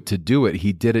just do it to do it.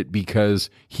 He did it because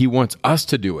he wants us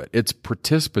to do it. It's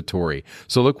participatory.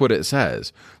 So look what it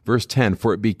says. Verse 10,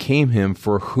 for it became him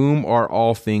for whom are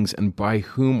all things and by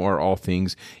whom are all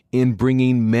things, in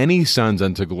bringing many sons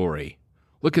unto glory.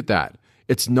 Look at that.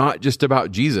 It's not just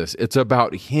about Jesus. It's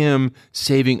about him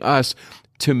saving us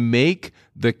to make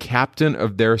the captain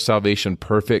of their salvation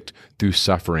perfect through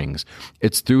sufferings.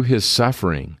 It's through his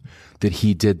suffering that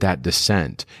he did that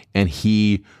descent, and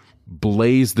he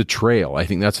blazed the trail. I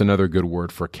think that's another good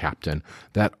word for captain.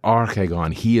 That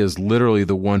archegon, he is literally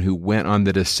the one who went on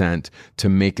the descent to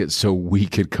make it so we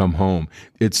could come home.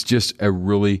 It's just a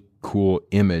really cool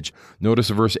image. Notice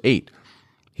verse 8.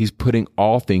 He's putting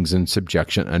all things in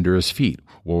subjection under his feet.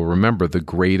 Well, remember, the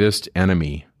greatest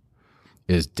enemy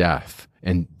is death.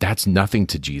 And that's nothing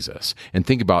to Jesus. And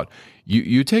think about,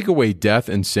 you take away death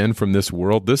and sin from this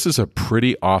world, this is a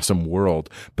pretty awesome world,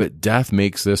 but death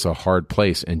makes this a hard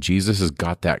place, and Jesus has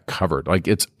got that covered. Like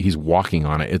he's walking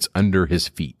on it. It's under his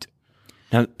feet.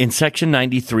 Now, in section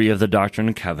 93 of the Doctrine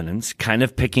and Covenants, kind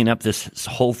of picking up this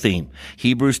whole theme,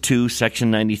 Hebrews 2, section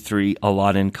 93, a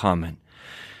lot in common.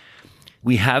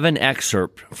 We have an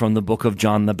excerpt from the book of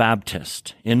John the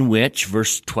Baptist, in which,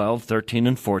 verse 12, 13,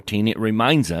 and 14, it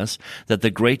reminds us that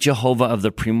the great Jehovah of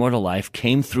the premortal life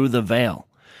came through the veil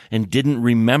and didn't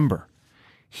remember.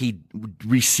 He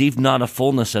received not a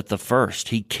fullness at the first.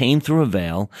 He came through a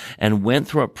veil and went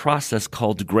through a process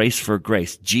called grace for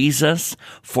grace. Jesus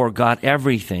forgot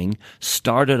everything,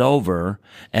 started over,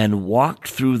 and walked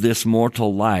through this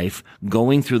mortal life,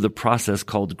 going through the process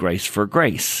called grace for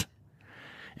grace.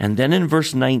 And then in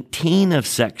verse 19 of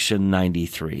section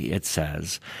 93, it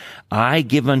says, I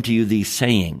give unto you these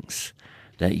sayings,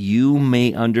 that you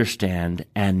may understand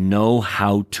and know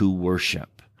how to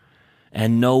worship,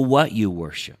 and know what you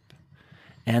worship,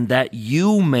 and that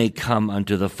you may come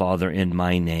unto the Father in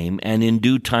my name, and in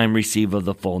due time receive of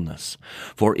the fullness.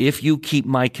 For if you keep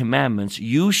my commandments,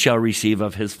 you shall receive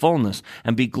of his fullness,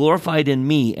 and be glorified in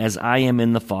me as I am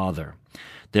in the Father.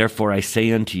 Therefore I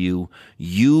say unto you,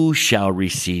 you shall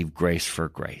receive grace for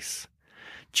grace.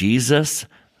 Jesus,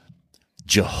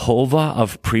 Jehovah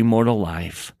of premortal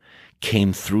life,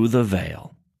 came through the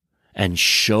veil and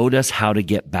showed us how to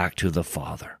get back to the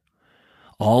Father.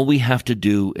 All we have to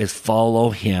do is follow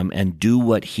him and do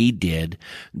what he did,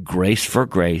 grace for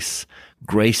grace,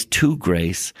 grace to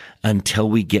grace, until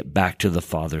we get back to the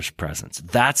Father's presence.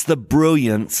 That's the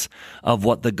brilliance of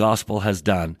what the gospel has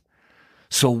done.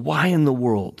 So why in the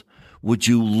world would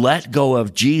you let go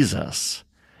of Jesus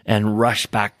and rush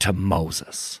back to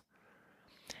Moses?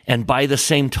 And by the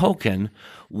same token,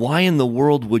 why in the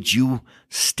world would you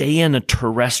stay in a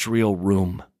terrestrial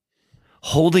room,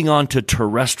 holding on to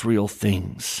terrestrial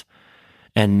things,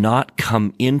 and not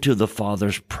come into the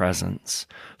Father's presence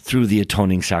through the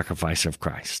atoning sacrifice of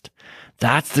Christ?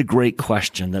 That's the great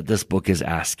question that this book is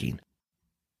asking.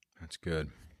 That's good.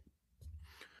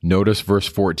 Notice verse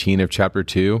 14 of chapter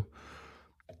 2.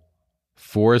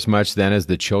 Forasmuch then as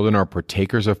the children are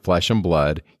partakers of flesh and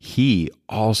blood, he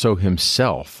also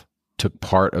himself took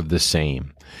part of the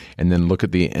same. And then look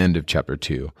at the end of chapter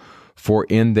 2. For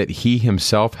in that he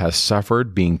himself has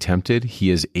suffered being tempted, he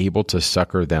is able to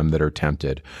succor them that are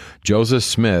tempted. Joseph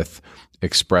Smith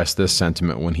expressed this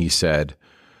sentiment when he said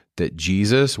that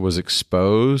Jesus was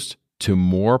exposed to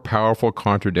more powerful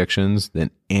contradictions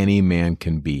than any man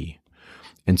can be.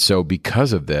 And so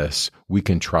because of this, we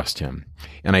can trust him.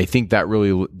 And I think that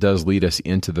really does lead us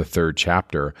into the third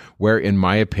chapter, where, in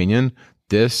my opinion,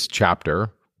 this chapter,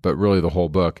 but really the whole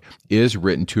book, is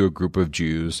written to a group of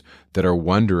Jews that are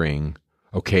wondering,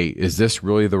 okay, is this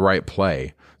really the right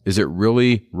play? Is it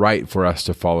really right for us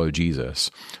to follow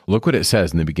Jesus? Look what it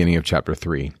says in the beginning of chapter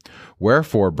 3.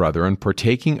 Wherefore, brethren,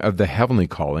 partaking of the heavenly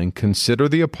calling, consider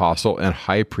the apostle and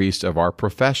high priest of our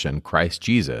profession, Christ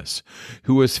Jesus,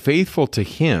 who was faithful to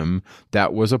him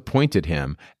that was appointed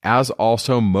him, as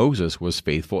also Moses was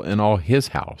faithful in all his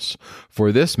house.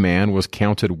 For this man was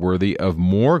counted worthy of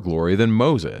more glory than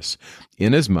Moses,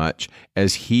 inasmuch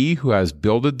as he who has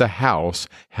builded the house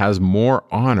has more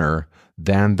honor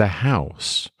than the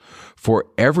house. For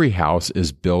every house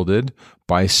is builded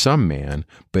by some man,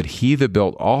 but he that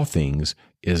built all things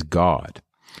is God.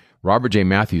 Robert J.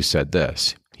 Matthews said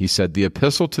this. He said, the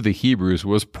epistle to the Hebrews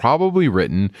was probably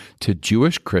written to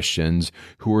Jewish Christians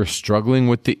who were struggling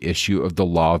with the issue of the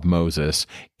law of Moses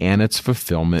and its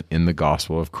fulfillment in the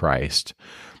gospel of Christ.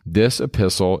 This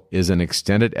epistle is an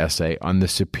extended essay on the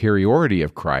superiority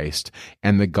of Christ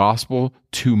and the gospel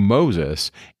to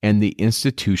Moses and the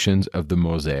institutions of the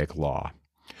Mosaic law.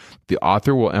 The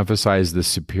author will emphasize the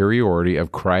superiority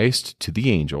of Christ to the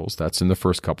angels, that's in the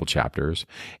first couple chapters,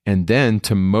 and then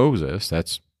to Moses,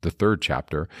 that's the third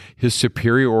chapter, his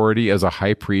superiority as a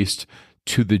high priest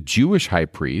to the Jewish high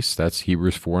priests, that's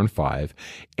Hebrews 4 and 5,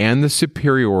 and the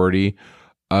superiority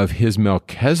of his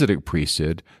Melchizedek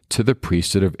priesthood to the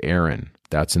priesthood of Aaron.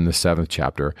 That's in the 7th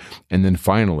chapter. And then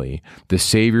finally, the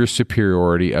Savior's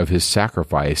superiority of his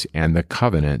sacrifice and the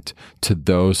covenant to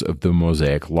those of the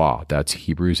Mosaic law. That's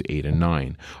Hebrews 8 and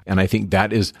 9. And I think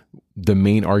that is the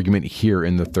main argument here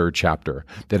in the 3rd chapter,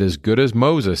 that as good as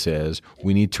Moses is,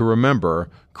 we need to remember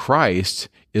Christ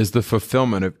is the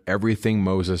fulfillment of everything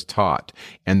Moses taught.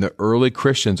 And the early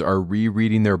Christians are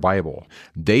rereading their Bible.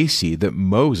 They see that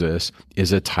Moses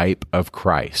is a type of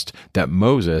Christ, that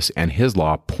Moses and his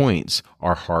law points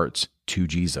our hearts to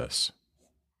Jesus.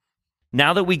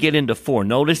 Now that we get into 4,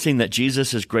 noticing that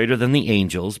Jesus is greater than the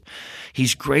angels,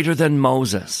 he's greater than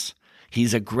Moses.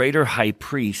 He's a greater high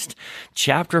priest.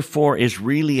 Chapter 4 is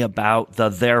really about the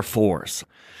therefores.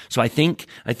 So I think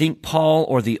Paul,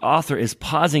 or the author, is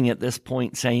pausing at this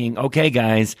point saying, okay,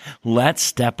 guys, let's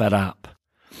step it up.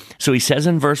 So he says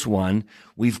in verse 1,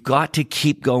 we've got to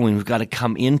keep going. We've got to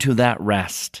come into that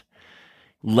rest.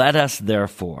 Let us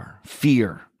therefore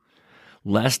fear,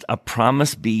 lest a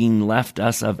promise being left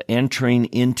us of entering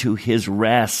into his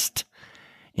rest,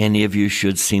 any of you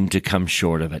should seem to come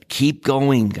short of it. Keep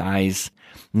going, guys.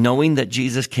 Knowing that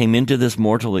Jesus came into this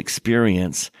mortal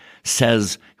experience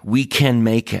says we can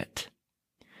make it.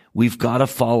 We've got to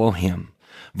follow him.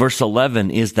 Verse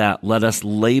 11 is that let us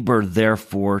labor,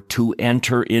 therefore, to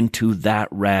enter into that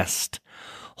rest.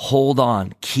 Hold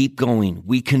on. Keep going.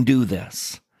 We can do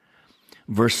this.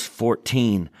 Verse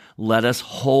 14, let us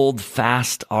hold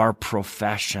fast our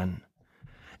profession.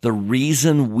 The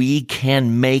reason we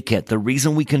can make it, the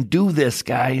reason we can do this,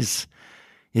 guys,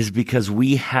 is because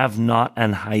we have not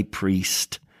an high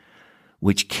priest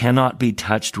which cannot be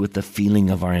touched with the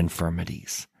feeling of our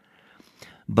infirmities,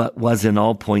 but was in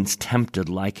all points tempted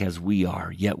like as we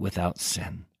are, yet without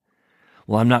sin.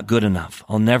 Well, I'm not good enough.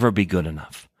 I'll never be good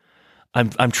enough.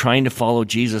 I'm trying to follow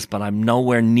Jesus, but I'm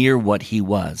nowhere near what he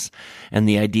was. And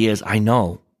the idea is, I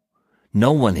know,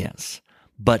 no one is.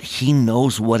 But he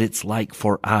knows what it's like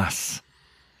for us.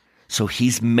 So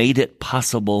he's made it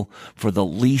possible for the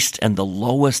least and the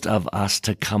lowest of us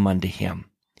to come unto him.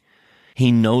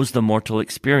 He knows the mortal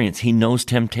experience. He knows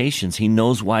temptations. He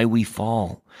knows why we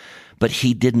fall. But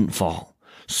he didn't fall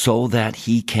so that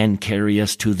he can carry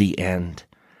us to the end.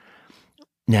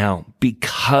 Now,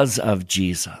 because of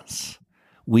Jesus,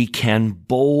 we can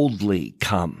boldly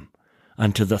come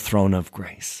unto the throne of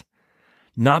grace.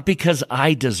 Not because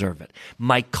I deserve it.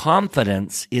 My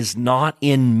confidence is not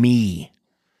in me.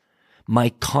 My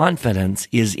confidence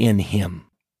is in him.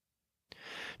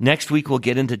 Next week, we'll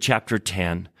get into chapter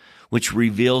 10, which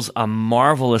reveals a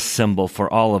marvelous symbol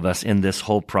for all of us in this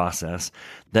whole process,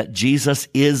 that Jesus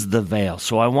is the veil.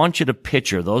 So I want you to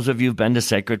picture, those of you who've been to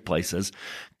sacred places,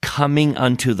 coming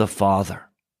unto the Father.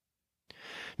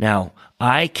 Now,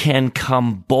 I can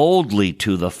come boldly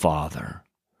to the Father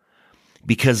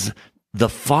because the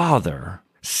Father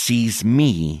sees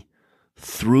me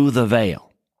through the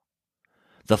veil.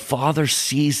 The Father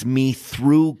sees me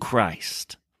through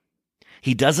Christ.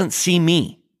 He doesn't see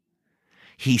me.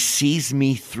 He sees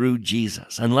me through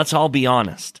Jesus. And let's all be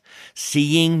honest.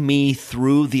 Seeing me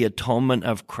through the atonement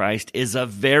of Christ is a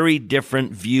very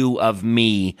different view of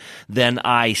me than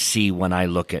I see when I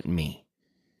look at me.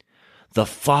 The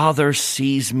Father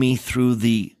sees me through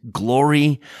the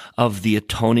glory of the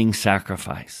atoning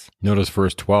sacrifice. Notice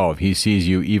verse 12. He sees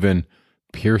you even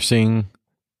piercing,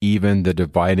 even the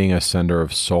dividing asunder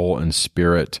of soul and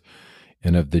spirit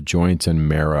and of the joints and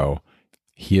marrow.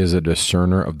 He is a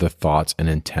discerner of the thoughts and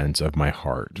intents of my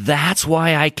heart. That's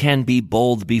why I can be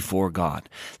bold before God.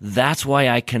 That's why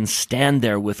I can stand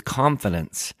there with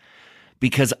confidence,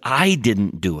 because I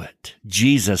didn't do it.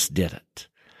 Jesus did it.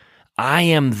 I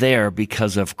am there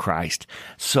because of Christ.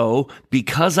 So,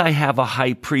 because I have a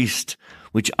high priest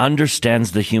which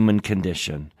understands the human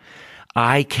condition,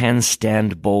 I can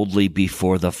stand boldly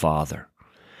before the Father.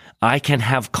 I can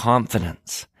have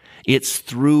confidence. It's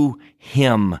through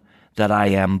him that I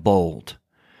am bold.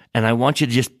 And I want you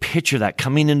to just picture that,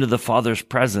 coming into the Father's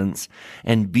presence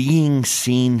and being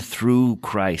seen through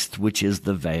Christ, which is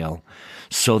the veil,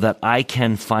 so that I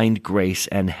can find grace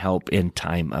and help in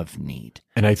time of need.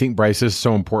 And I think, Bryce, this is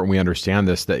so important we understand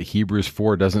this, that Hebrews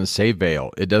 4 doesn't say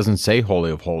veil. It doesn't say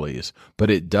Holy of Holies, but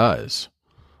it does.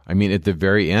 I mean, at the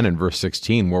very end in verse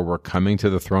 16, where we're coming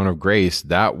to the throne of grace,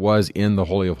 that was in the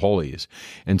Holy of Holies.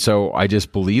 And so I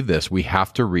just believe this. We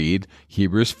have to read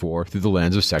Hebrews 4 through the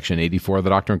lens of section 84 of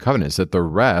the Doctrine and Covenants, that the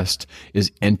rest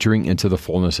is entering into the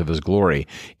fullness of his glory.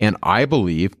 And I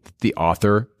believe the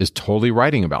author is totally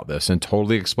writing about this and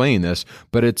totally explaining this,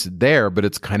 but it's there, but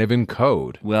it's kind of in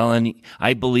code. Well, and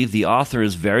I believe the author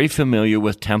is very familiar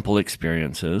with temple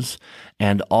experiences,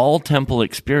 and all temple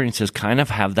experiences kind of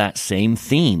have that same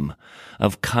theme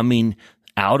of coming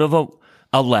out of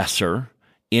a lesser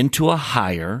into a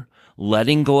higher,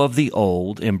 letting go of the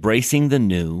old, embracing the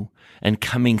new, and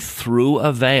coming through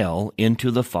a veil into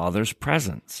the Father's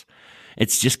presence.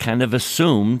 It's just kind of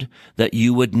assumed that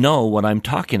you would know what I'm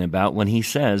talking about when he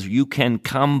says you can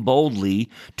come boldly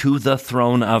to the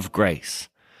throne of grace.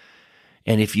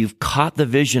 And if you've caught the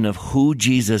vision of who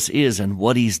Jesus is and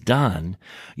what he's done,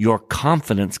 your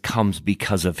confidence comes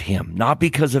because of him, not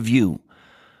because of you,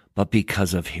 but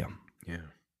because of him. Yeah.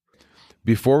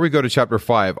 Before we go to chapter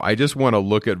 5, I just want to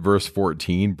look at verse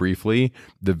 14 briefly,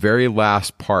 the very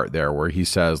last part there where he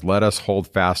says, let us hold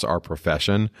fast our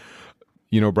profession.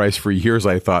 You know, Bryce, for years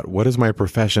I thought, what does my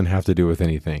profession have to do with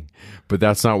anything? But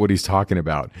that's not what he's talking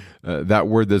about. That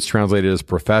word that's translated as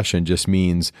profession just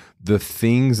means the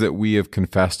things that we have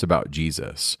confessed about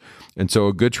Jesus. And so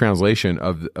a good translation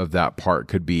of that part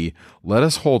could be, let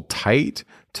us hold tight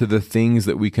to the things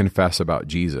that we confess about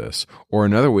Jesus. Or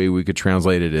another way we could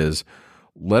translate it is,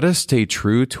 let us stay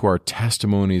true to our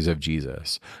testimonies of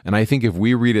Jesus. And I think if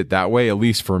we read it that way, at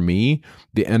least for me,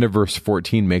 the end of verse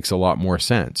 14 makes a lot more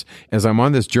sense. As I'm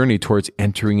on this journey towards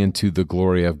entering into the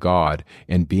glory of God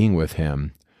and being with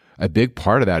him, a big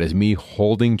part of that is me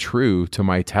holding true to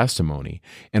my testimony.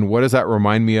 And what does that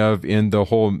remind me of in the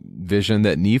whole vision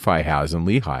that Nephi has in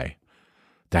Lehi?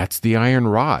 That's the iron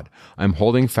rod. I'm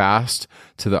holding fast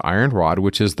to the iron rod,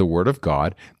 which is the word of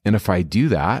God. And if I do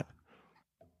that,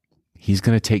 he's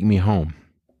going to take me home.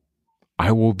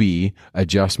 I will be a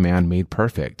just man made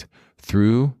perfect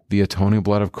through the atoning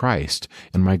blood of Christ,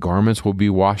 and my garments will be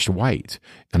washed white,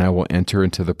 and I will enter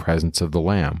into the presence of the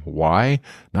Lamb. Why?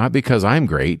 Not because I'm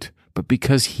great, but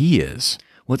because he is.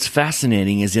 What's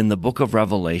fascinating is in the book of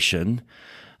Revelation,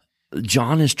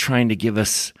 John is trying to give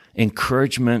us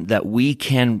encouragement that we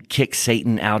can kick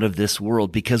Satan out of this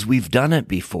world because we've done it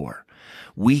before.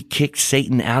 We kicked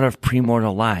Satan out of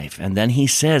premortal life. And then he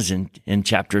says in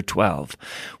chapter 12,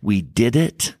 we did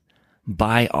it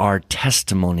by our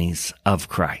testimonies of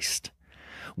Christ.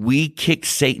 We kicked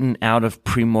Satan out of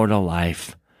premortal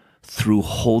life through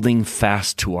holding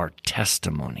fast to our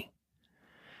testimony.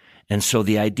 And so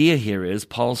the idea here is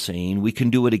Paul saying we can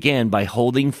do it again by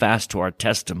holding fast to our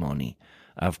testimony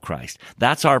of Christ.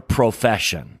 That's our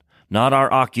profession. Not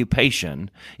our occupation.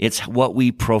 It's what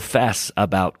we profess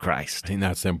about Christ. I think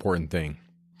that's the important thing.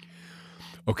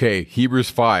 Okay, Hebrews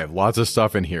 5, lots of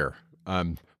stuff in here.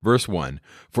 Verse 1,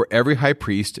 "For every high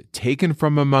priest taken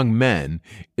from among men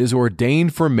is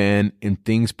ordained for men in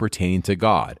things pertaining to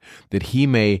God, that he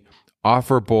may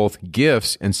offer both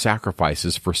gifts and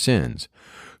sacrifices for sins.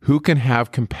 Who can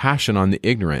have compassion on the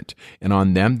ignorant and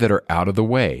on them that are out of the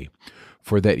way?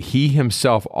 For that he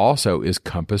himself also is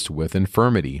compassed with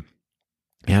infirmity.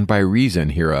 And by reason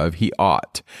hereof he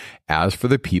ought, as for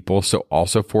the people, so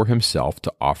also for himself,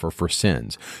 to offer for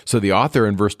sins." So the author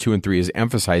in verse 2 and 3 is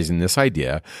emphasizing this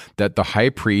idea that the high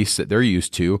priests that they're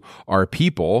used to are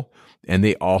people, and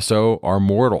they also are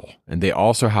mortal, and they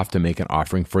also have to make an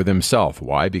offering for themselves.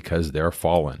 Why? Because they're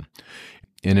fallen.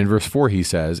 And in verse 4 he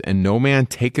says, "And no man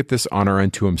taketh this honor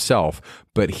unto himself,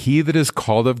 but he that is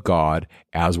called of God,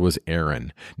 as was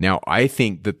Aaron." Now, I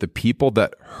think that the people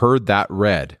that heard that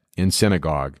read in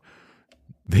synagogue,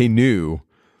 they knew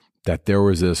that there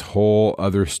was this whole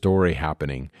other story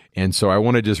happening. And so I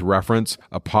want to just reference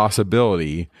a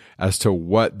possibility as to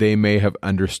what they may have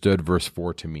understood verse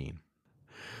 4 to mean.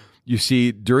 You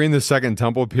see, during the Second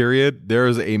Temple period, there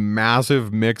is a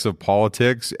massive mix of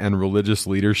politics and religious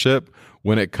leadership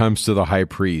when it comes to the high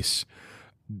priests.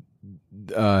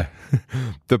 The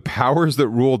powers that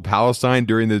ruled Palestine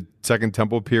during the Second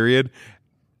Temple period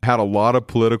had a lot of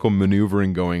political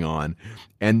maneuvering going on.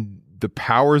 And the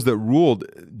powers that ruled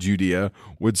Judea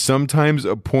would sometimes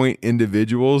appoint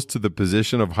individuals to the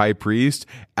position of high priest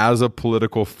as a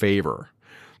political favor.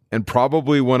 And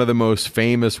probably one of the most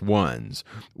famous ones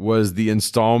was the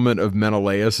installment of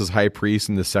Menelaus as high priest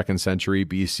in the 2nd century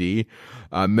BC.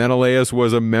 Menelaus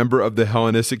was a member of the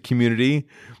Hellenistic community,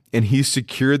 and he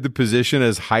secured the position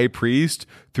as high priest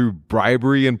through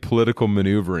bribery and political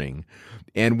maneuvering.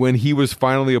 And when he was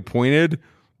finally appointed,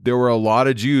 there were a lot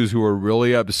of Jews who were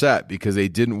really upset because they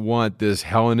didn't want this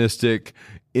Hellenistic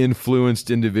influenced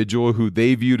individual who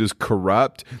they viewed as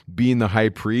corrupt being the high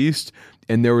priest.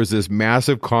 And there was this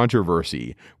massive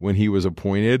controversy when he was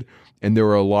appointed, and there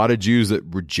were a lot of Jews that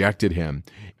rejected him.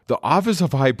 The office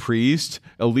of high priest,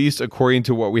 at least according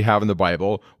to what we have in the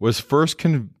Bible, was first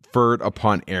conferred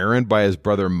upon Aaron by his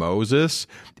brother Moses,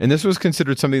 and this was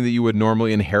considered something that you would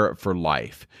normally inherit for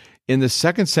life. In the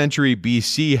 2nd century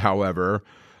BC, however,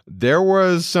 there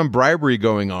was some bribery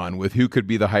going on with who could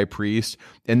be the high priest,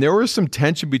 and there was some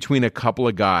tension between a couple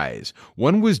of guys.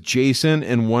 One was Jason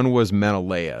and one was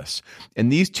Menelaus.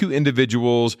 And these two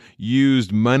individuals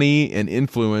used money and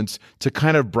influence to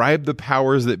kind of bribe the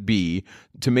powers that be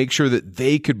to make sure that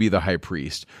they could be the high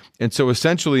priest. And so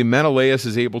essentially Menelaus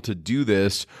is able to do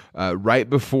this right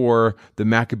before the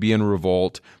Maccabean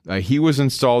revolt. He was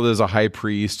installed as a high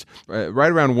priest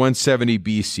right around 170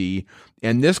 BC.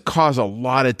 And this caused a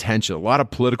lot of tension, a lot of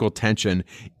political tension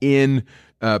in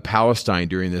Palestine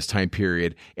during this time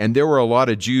period. And there were a lot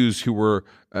of Jews who were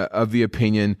of the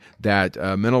opinion that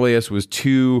Menelaus was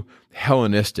too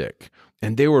Hellenistic,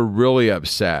 and they were really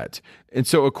upset. And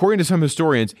so according to some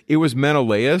historians, it was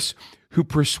Menelaus who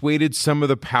persuaded some of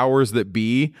the powers that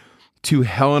be to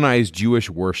Hellenize Jewish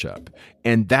worship.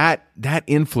 And that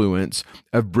influence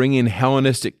of bringing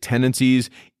Hellenistic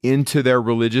tendencies into their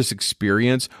religious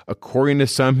experience, according to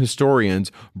some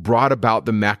historians, brought about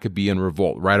the Maccabean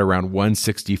revolt right around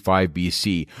 165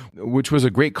 BC, which was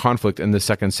a great conflict in the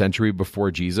 2nd century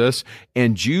before Jesus.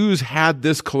 And Jews had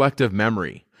this collective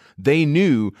memory. They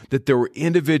knew that there were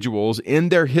individuals in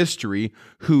their history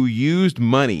who used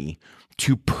money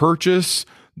to purchase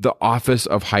the office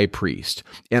of high priest.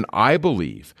 And I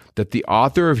believe that the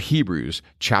author of Hebrews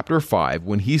chapter 5,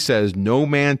 when he says, "No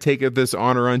man taketh this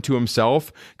honor unto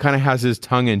himself," kind of has his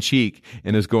tongue in cheek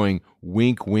and is going,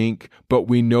 wink, wink, but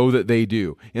we know that they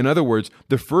do. In other words,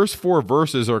 the first 4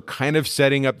 verses are kind of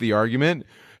setting up the argument.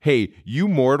 Hey, you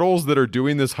mortals that are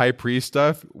doing this high priest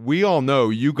stuff, we all know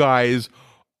you guys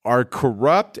are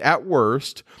corrupt at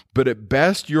worst, but at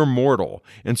best you're mortal.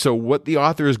 And so what the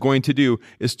author is going to do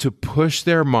is to push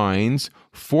their minds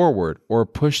forward or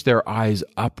push their eyes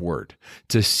upward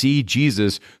to see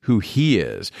Jesus who he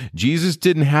is. Jesus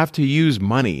didn't have to use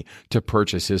money to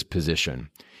purchase his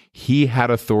position. He had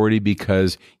authority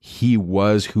because he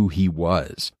was who he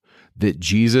was, that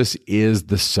Jesus is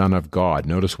the Son of God.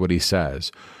 Notice what he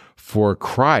says. For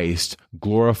Christ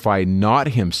glorified not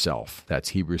himself, that's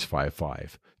Hebrews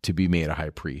 5:5, to be made a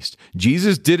high priest.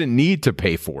 Jesus didn't need to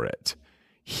pay for it.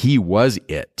 He was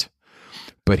it.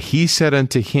 But he said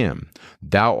unto him,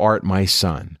 Thou art my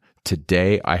son.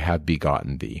 Today I have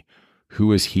begotten thee.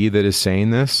 Who is he that is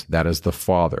saying this? That is the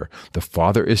Father. The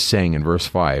Father is saying in verse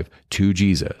 5 to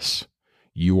Jesus,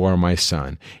 You are my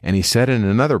son. And he said in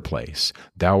another place,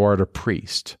 Thou art a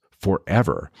priest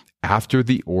forever, after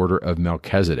the order of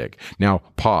Melchizedek. Now,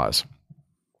 pause.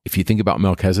 If you think about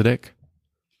Melchizedek,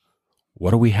 what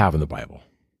do we have in the Bible?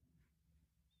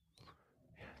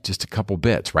 just a couple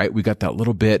bits, right? We got that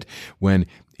little bit when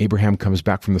Abraham comes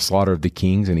back from the slaughter of the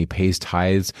kings and he pays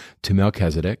tithes to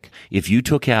Melchizedek. If you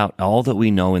took out all that we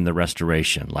know in the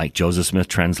Restoration, like Joseph Smith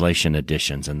translation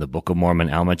editions and the Book of Mormon,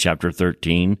 Alma chapter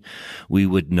 13, we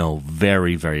would know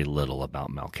very, very little about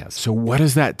Melchizedek. So what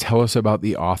does that tell us about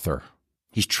the author?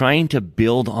 He's trying to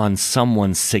build on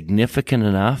someone significant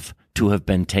enough to have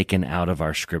been taken out of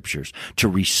our scriptures, to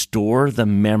restore the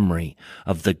memory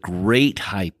of the great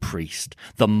high priest,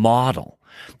 the model.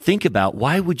 Think about,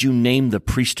 why would you name the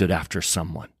priesthood after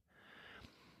someone?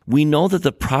 We know that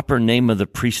the proper name of the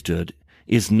priesthood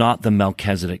is not the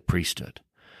Melchizedek priesthood,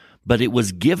 but it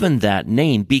was given that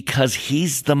name because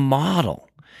he's the model.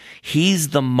 He's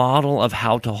the model of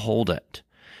how to hold it.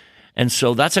 And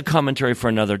so that's a commentary for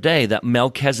another day, that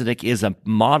Melchizedek is a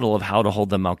model of how to hold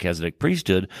the Melchizedek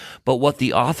priesthood. But what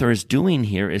the author is doing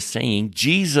here is saying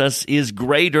Jesus is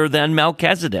greater than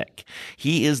Melchizedek.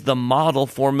 He is the model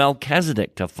for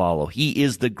Melchizedek to follow. He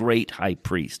is the great high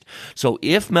priest. So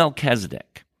if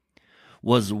Melchizedek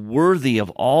was worthy of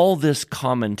all this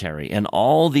commentary and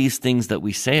all these things that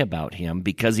we say about him,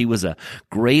 because he was a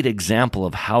great example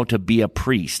of how to be a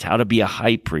priest, how to be a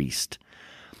high priest,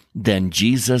 then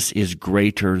Jesus is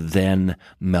greater than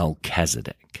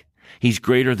Melchizedek. He's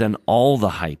greater than all the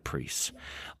high priests.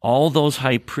 All those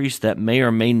high priests that may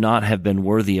or may not have been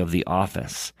worthy of the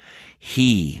office.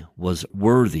 He was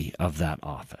worthy of that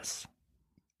office.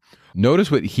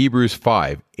 Notice what Hebrews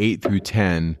 5, 8 through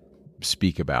 10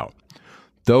 speak about.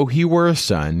 Though he were a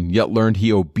son, yet learned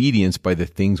he obedience by the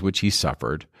things which he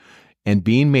suffered. And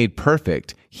being made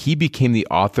perfect, he became the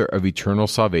author of eternal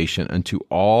salvation unto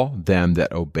all them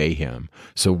that obey him.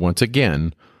 So once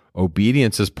again,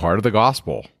 obedience is part of the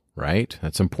gospel, right?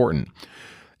 That's important.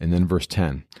 And then verse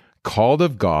 10, called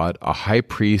of God a high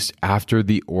priest after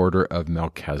the order of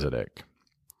Melchizedek.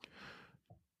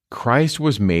 Christ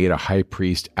was made a high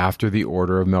priest after the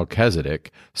order of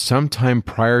Melchizedek sometime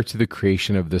prior to the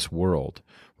creation of this world.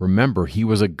 Remember, he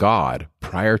was a God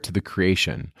prior to the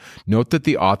creation. Note that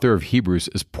the author of Hebrews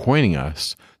is pointing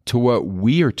us to what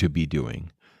we are to be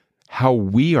doing, how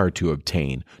we are to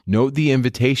obtain. Note the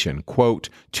invitation, quote,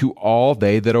 to all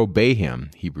they that obey him,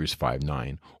 Hebrews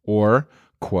 5:9, or,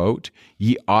 quote,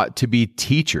 ye ought to be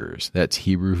teachers, that's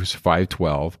Hebrews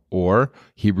 5:12, or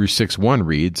Hebrews 6:1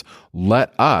 reads,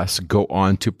 let us go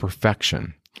on to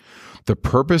perfection. The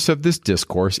purpose of this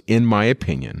discourse, in my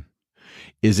opinion,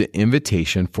 is an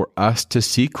invitation for us to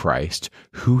see Christ,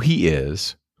 who he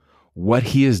is, what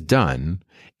he has done,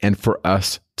 and for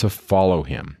us to follow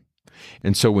him.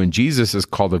 And so when Jesus is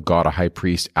called of God a high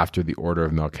priest after the order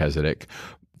of Melchizedek,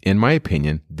 in my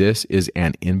opinion, this is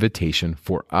an invitation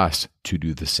for us to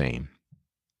do the same.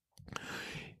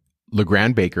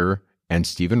 LeGrand Baker and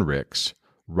Stephen Ricks,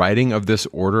 writing of this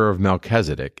order of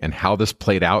Melchizedek and how this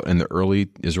played out in the early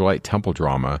Israelite temple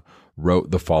drama,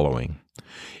 wrote the following.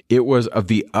 It was of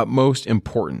the utmost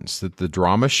importance that the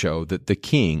drama show that the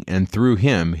king, and through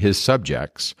him his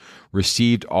subjects,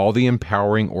 received all the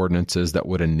empowering ordinances that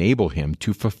would enable him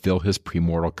to fulfill his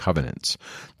premortal covenants.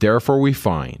 Therefore we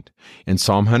find in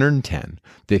Psalm 110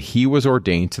 that he was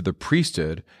ordained to the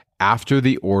priesthood after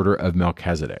the order of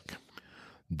Melchizedek.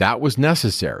 That was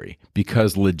necessary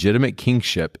because legitimate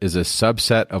kingship is a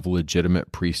subset of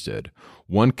legitimate priesthood.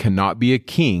 One cannot be a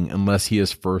king unless he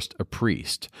is first a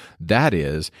priest. That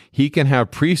is, he can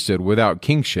have priesthood without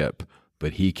kingship,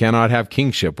 but he cannot have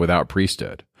kingship without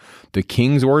priesthood. The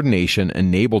king's ordination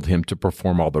enabled him to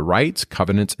perform all the rites,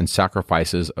 covenants, and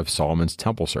sacrifices of Solomon's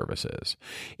temple services.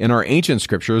 In our ancient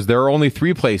scriptures, there are only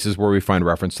 3 places where we find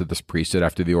reference to this priesthood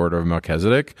after the order of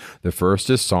Melchizedek. The first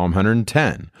is Psalm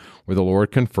 110, where the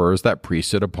Lord confers that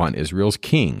priesthood upon Israel's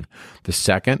king. The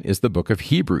second is the book of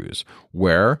Hebrews,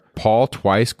 where Paul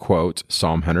twice quotes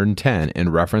Psalm 110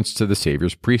 in reference to the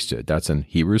Savior's priesthood. That's in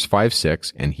Hebrews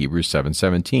 5:6 and Hebrews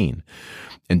 7:17.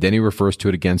 And then he refers to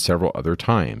it again several other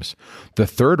times. The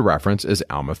third reference is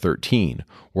Alma 13,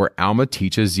 where Alma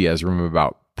teaches Zeezrom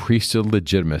about priesthood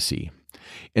legitimacy.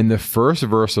 In the first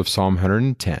verse of Psalm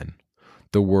 110,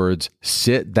 the words,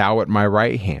 sit thou at my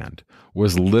right hand,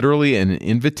 was literally an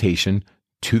invitation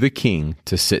to the king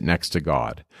to sit next to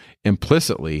God,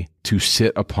 implicitly to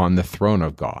sit upon the throne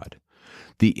of God.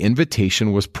 The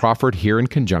invitation was proffered here in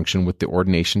conjunction with the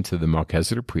ordination to the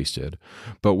Melchizedek priesthood,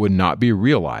 but would not be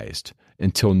realized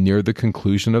until near the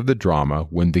conclusion of the drama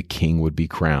when the king would be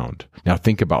crowned. Now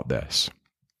think about this.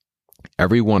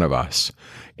 Every one of us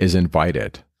is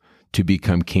invited to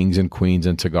become kings and queens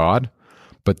unto God,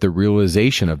 but the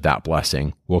realization of that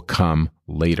blessing will come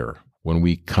later when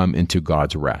we come into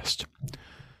God's rest.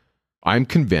 I'm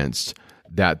convinced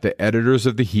that the editors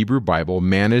of the Hebrew Bible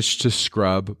managed to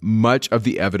scrub much of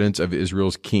the evidence of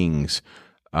Israel's kings,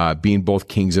 being both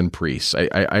kings and priests.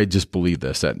 I just believe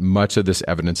this, that much of this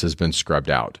evidence has been scrubbed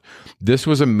out. This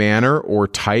was a manner or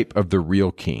type of the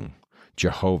real king,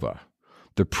 Jehovah,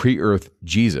 the pre-earth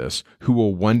Jesus, who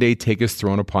will one day take his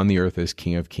throne upon the earth as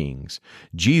King of Kings.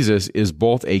 Jesus is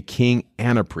both a king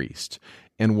and a priest.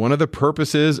 And one of the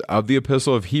purposes of the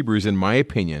Epistle of Hebrews, in my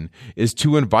opinion, is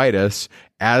to invite us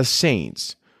as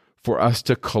saints for us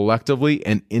to collectively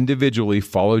and individually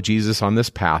follow Jesus on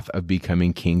this path of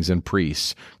becoming kings and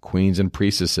priests, queens and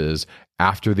priestesses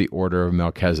after the order of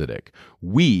Melchizedek.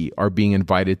 We are being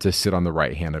invited to sit on the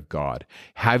right hand of God,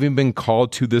 having been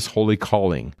called to this holy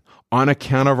calling on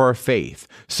account of our faith,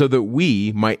 so that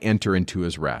we might enter into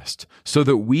his rest, so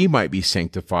that we might be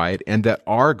sanctified, and that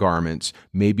our garments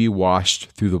may be washed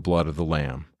through the blood of the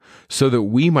Lamb, so that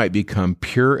we might become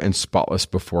pure and spotless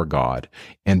before God,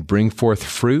 and bring forth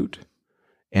fruit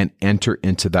and enter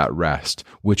into that rest,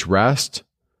 which rest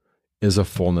is a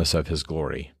fullness of his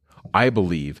glory. I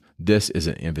believe this is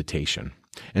an invitation.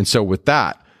 And so with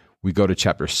that, we go to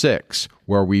chapter 6,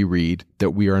 where we read that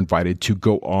we are invited to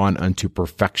go on unto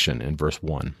perfection in verse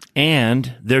 1.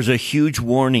 And there's a huge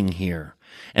warning here.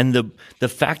 And the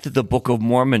fact that the Book of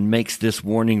Mormon makes this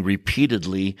warning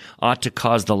repeatedly ought to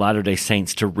cause the Latter-day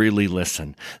Saints to really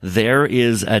listen. There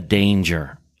is a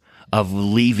danger of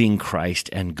leaving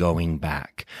Christ and going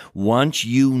back. Once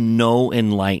you know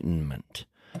enlightenment,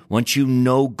 once you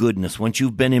know goodness, once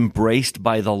you've been embraced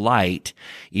by the light,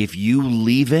 if you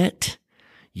leave it,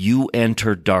 you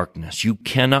enter darkness. You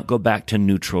cannot go back to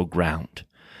neutral ground.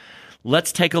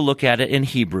 Let's take a look at it in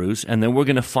Hebrews, and then we're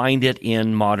going to find it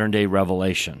in modern-day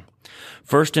Revelation.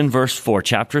 First in verse 4,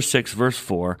 chapter 6, verse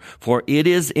 4, "For it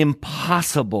is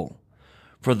impossible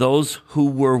for those who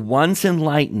were once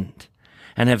enlightened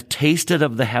and have tasted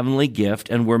of the heavenly gift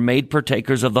and were made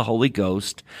partakers of the Holy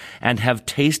Ghost and have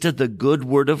tasted the good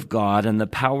word of God and the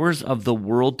powers of the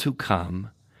world to come,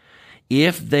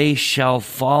 if they shall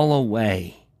fall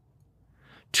away,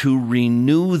 to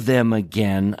renew them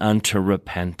again unto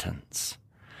repentance,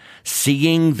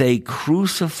 seeing they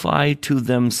crucify to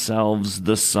themselves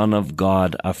the Son of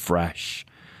God afresh,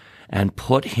 and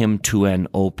put him to an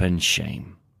open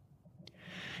shame."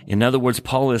 In other words,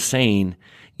 Paul is saying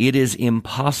it is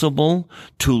impossible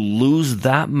to lose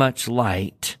that much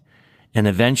light and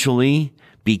eventually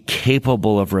be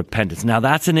capable of repentance. Now,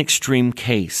 that's an extreme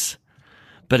case.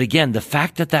 But again, the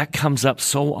fact that that comes up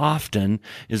so often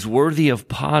is worthy of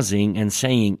pausing and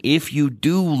saying, if you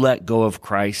do let go of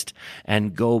Christ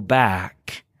and go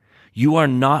back, you are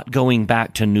not going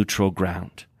back to neutral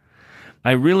ground.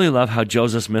 I really love how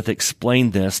Joseph Smith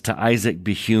explained this to Isaac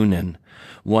Behunin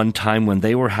one time when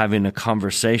they were having a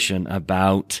conversation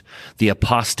about the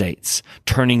apostates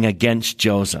turning against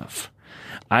Joseph.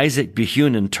 Isaac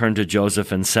Behunin turned to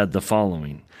Joseph and said the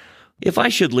following: "If I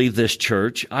should leave this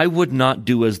church, I would not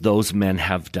do as those men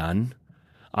have done.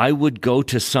 I would go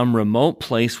to some remote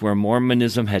place where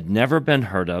Mormonism had never been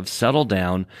heard of, settle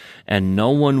down, and no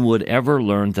one would ever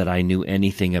learn that I knew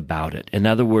anything about it." In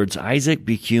other words, Isaac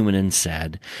Behunin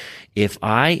said, if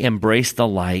I embrace the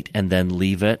light and then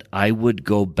leave it, I would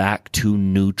go back to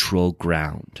neutral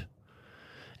ground,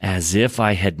 as if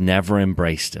I had never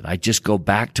embraced it. I just go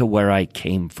back to where I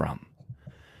came from.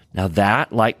 Now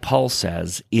that, like Paul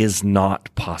says, is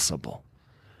not possible.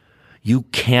 You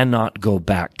cannot go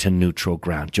back to neutral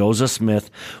ground. Joseph Smith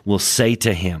will say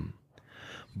to him,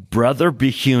 "Brother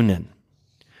Behunin,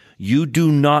 you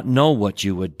do not know what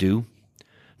you would do.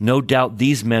 No doubt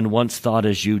these men once thought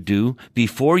as you do.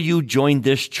 Before you joined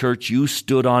this church, you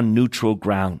stood on neutral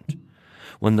ground.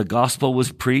 When the gospel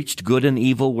was preached, good and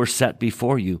evil were set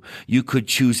before you. You could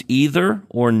choose either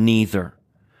or neither.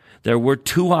 There were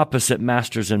two opposite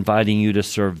masters inviting you to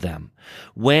serve them.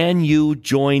 When you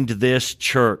joined this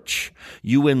church,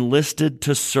 you enlisted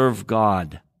to serve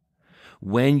God.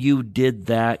 When you did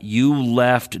that, you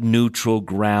left neutral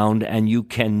ground and you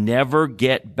can never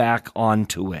get back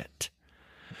onto it.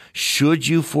 Should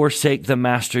you forsake the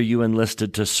master you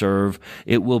enlisted to serve,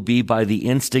 it will be by the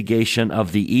instigation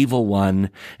of the evil one,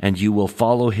 and you will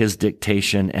follow his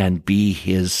dictation and be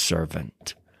his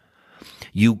servant.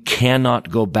 You cannot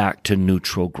go back to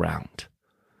neutral ground.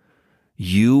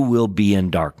 You will be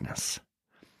in darkness."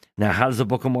 Now, how does the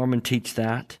Book of Mormon teach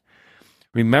that?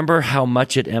 Remember how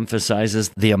much it emphasizes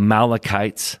the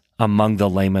Amalekites among the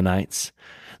Lamanites?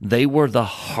 They were the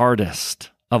hardest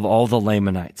of all the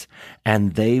Lamanites,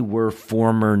 and they were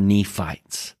former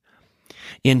Nephites.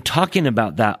 In talking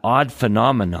about that odd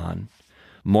phenomenon,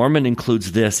 Mormon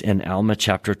includes this in Alma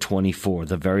chapter 24,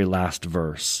 the very last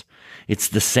verse. It's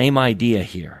the same idea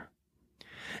here.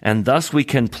 And thus we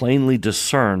can plainly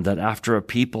discern that after a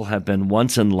people have been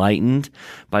once enlightened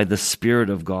by the Spirit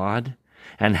of God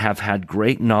and have had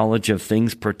great knowledge of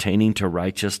things pertaining to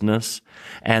righteousness,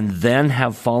 and then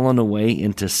have fallen away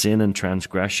into sin and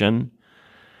transgression,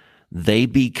 they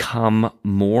become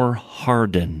more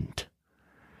hardened,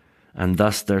 and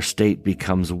thus their state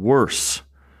becomes worse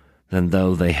than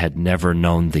though they had never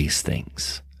known these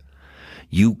things.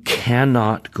 You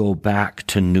cannot go back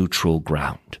to neutral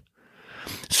ground.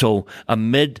 So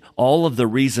amid all of the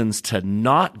reasons to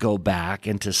not go back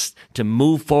and to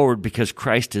move forward because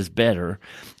Christ is better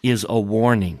is a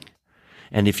warning.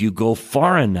 And if you go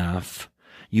far enough,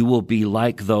 you will be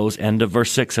like those, end of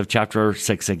verse 6 of chapter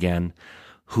 6 again,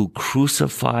 who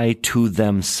crucify to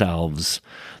themselves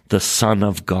the Son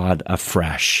of God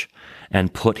afresh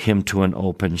and put him to an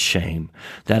open shame.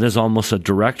 That is almost a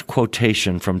direct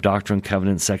quotation from Doctrine and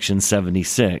Covenants section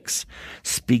 76,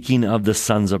 speaking of the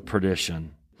sons of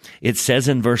perdition. It says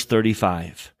in verse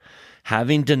 35,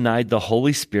 having denied the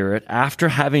Holy Spirit after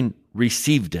having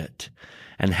received it,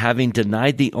 and having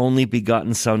denied the only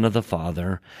begotten Son of the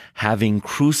Father, having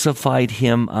crucified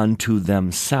him unto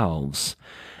themselves,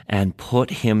 and put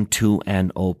him to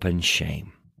an open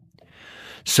shame.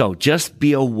 So just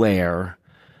be aware,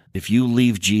 if you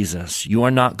leave Jesus, you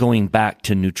are not going back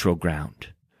to neutral ground.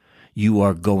 You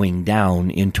are going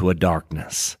down into a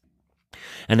darkness.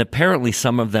 And apparently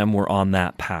some of them were on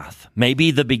that path.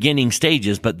 Maybe the beginning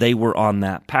stages, but they were on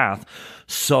that path.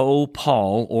 So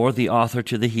Paul, or the author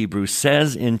to the Hebrews,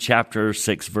 says in chapter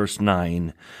 6, verse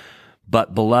 9,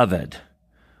 but beloved,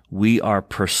 we are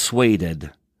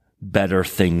persuaded better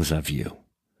things of you.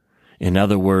 In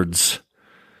other words,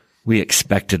 we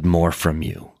expected more from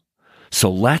you. So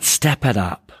let's step it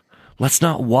up. Let's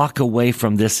not walk away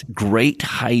from this great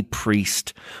high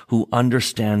priest who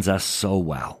understands us so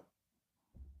well.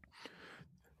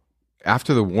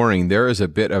 After the warning, there is a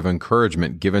bit of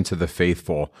encouragement given to the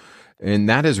faithful, and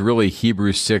that is really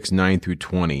Hebrews 6, 9 through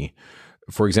 20.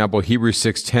 For example, Hebrews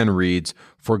 6:10 reads,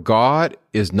 for God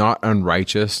is not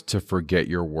unrighteous to forget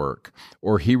your work.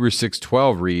 Or Hebrews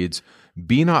 6:12 reads,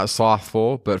 be not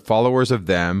slothful, but followers of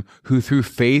them who through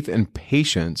faith and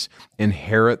patience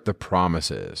inherit the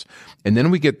promises. And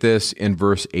then we get this in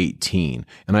verse 18,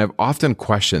 and I've often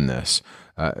questioned this,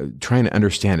 trying to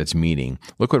understand its meaning.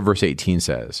 Look what verse 18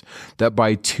 says, that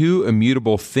by two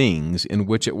immutable things in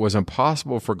which it was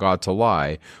impossible for God to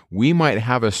lie, we might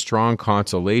have a strong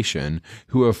consolation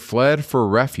who have fled for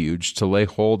refuge to lay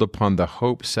hold upon the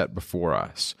hope set before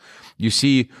us. You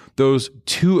see, those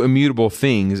two immutable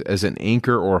things as an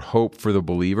anchor or hope for the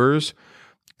believers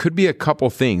could be a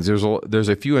couple things. There's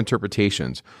a few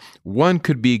interpretations. One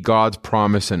could be God's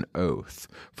promise and oath.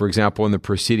 For example, in the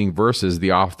preceding verses,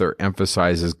 the author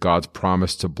emphasizes God's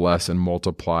promise to bless and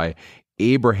multiply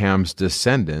Abraham's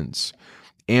descendants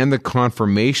and the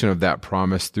confirmation of that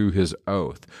promise through his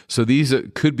oath. So these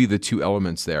could be the two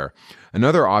elements there.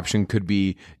 Another option could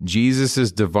be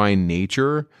Jesus' divine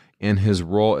nature and his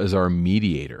role as our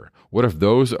mediator. What if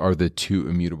those are the two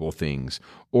immutable things?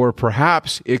 Or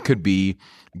perhaps it could be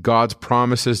God's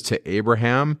promises to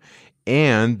Abraham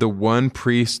and the one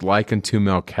priest like unto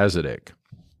Melchizedek.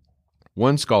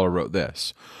 One scholar wrote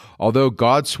this, although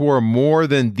God swore more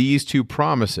than these two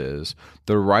promises,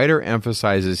 the writer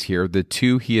emphasizes here the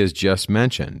two he has just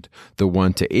mentioned, the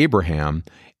one to Abraham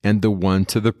and the one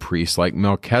to the priest like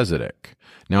Melchizedek.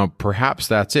 Now, perhaps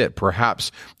that's it. Perhaps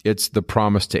it's the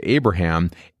promise to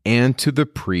Abraham and to the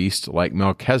priest like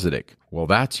Melchizedek. Well,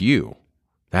 that's you.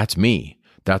 That's me.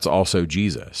 That's also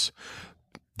Jesus.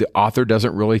 The author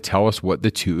doesn't really tell us what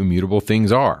the two immutable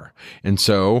things are. And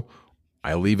so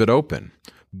I leave it open.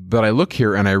 But I look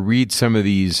here and I read some of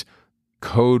these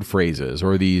code phrases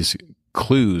or these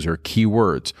clues or key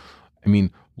words. I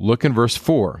mean, look in verse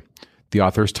 4. The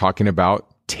author is talking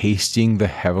about tasting the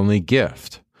heavenly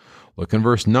gift. Look in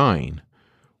verse 9.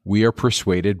 We are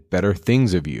persuaded better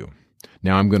things of you.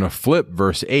 Now I'm going to flip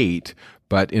verse 8,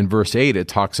 but in verse 8 it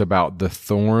talks about the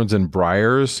thorns and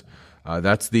briars.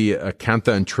 That's the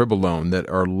acantha and tribalone that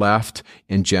are left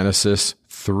in Genesis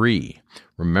 3.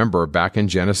 Remember, back in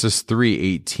Genesis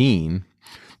 3:18,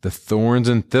 the thorns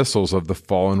and thistles of the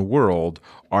fallen world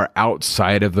are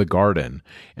outside of the garden.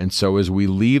 And so as we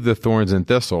leave the thorns and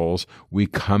thistles, we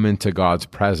come into God's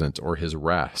presence or his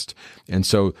rest. And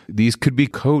so these could be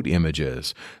code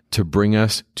images to bring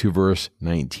us to verse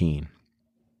 19.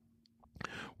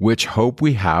 Which hope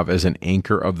we have as an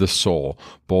anchor of the soul,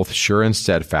 both sure and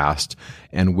steadfast,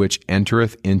 and which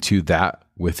entereth into that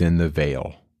within the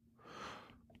veil.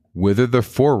 Whither the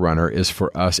forerunner is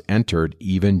for us entered,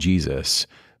 even Jesus,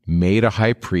 made a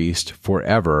high priest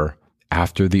forever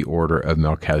after the order of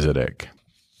Melchizedek.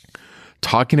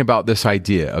 talking about this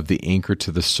idea of the anchor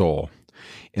to the soul.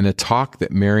 In a talk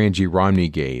that Marion G. Romney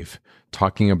gave,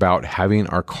 talking about having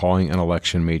our calling and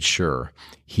election made sure,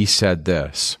 he said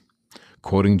this,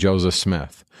 quoting Joseph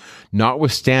Smith,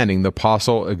 "Notwithstanding, the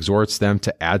apostle exhorts them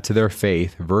to add to their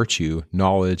faith virtue,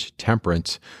 knowledge,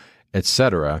 temperance,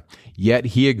 etc., yet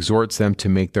he exhorts them to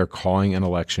make their calling and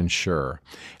election sure.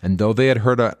 And though they had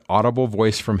heard an audible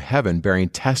voice from heaven bearing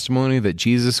testimony that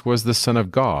Jesus was the Son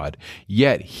of God,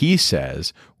 yet he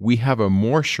says, we have a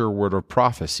more sure word of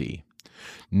prophecy.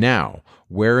 Now,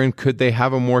 wherein could they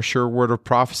have a more sure word of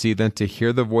prophecy than to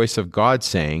hear the voice of God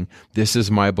saying, 'This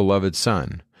is my beloved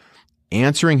Son'?"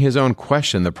 Answering his own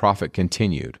question, the prophet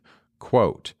continued,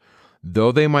 quote,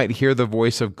 "Though they might hear the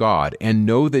voice of God and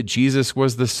know that Jesus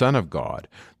was the Son of God,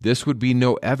 this would be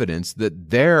no evidence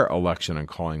that their election and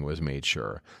calling was made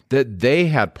sure, that they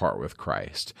had part with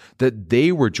Christ, that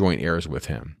they were joint heirs with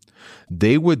him.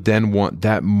 They would then want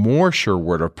that more sure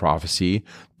word of prophecy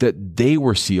that they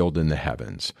were sealed in the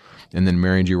heavens." And then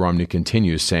Marion G. Romney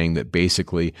continues saying that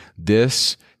basically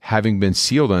this, having been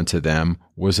sealed unto them,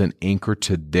 was an anchor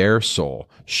to their soul,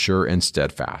 sure and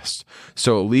steadfast.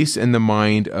 So at least in the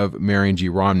mind of Marion G.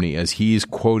 Romney, as he's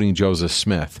quoting Joseph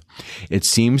Smith, it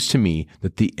seems to me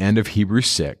that the end of Hebrews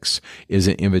 6 is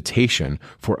an invitation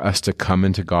for us to come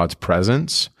into God's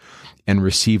presence and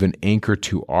receive an anchor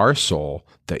to our soul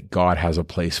that God has a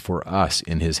place for us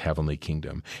in his heavenly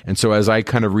kingdom. And so as I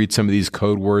kind of read some of these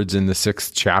code words in the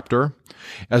 6th chapter,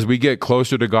 as we get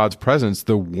closer to God's presence,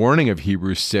 the warning of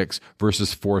Hebrews 6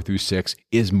 verses 4 through 6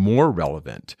 is more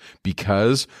relevant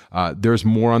because there's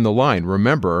more on the line.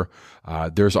 Remember,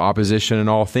 there's opposition in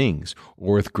all things,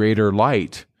 or with greater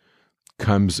light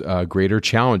comes greater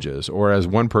challenges, or as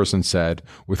one person said,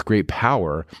 with great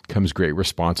power comes great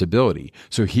responsibility.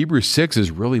 So Hebrews 6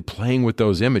 is really playing with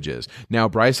those images. Now,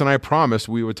 Bryce and I promised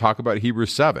we would talk about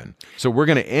Hebrews 7. So we're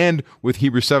going to end with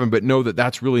Hebrews 7, but know that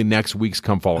that's really next week's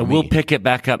Come Follow Me. We'll pick it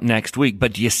back up next week.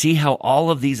 But do you see how all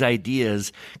of these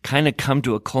ideas kind of come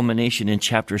to a culmination in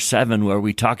chapter 7, where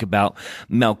we talk about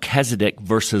Melchizedek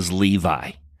versus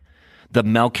Levi? The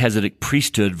Melchizedek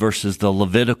priesthood versus the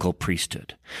Levitical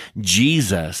priesthood.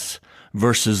 Jesus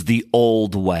versus the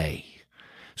old way.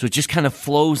 So it just kind of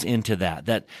flows into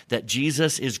that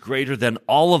Jesus is greater than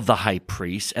all of the high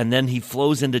priests. And then he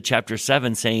flows into chapter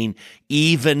 7 saying,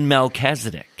 even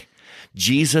Melchizedek.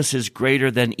 Jesus is greater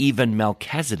than even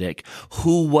Melchizedek,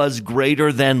 who was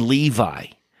greater than Levi.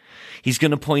 He's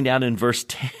going to point out in verse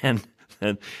 10,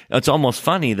 and it's almost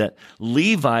funny that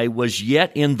Levi was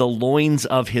yet in the loins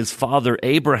of his father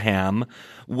Abraham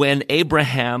when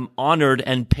Abraham honored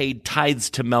and paid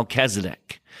tithes to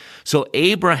Melchizedek. So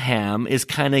Abraham is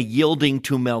kind of yielding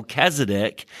to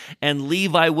Melchizedek, and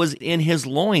Levi was in his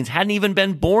loins, hadn't even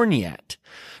been born yet.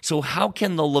 So how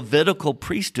can the Levitical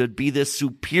priesthood be this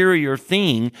superior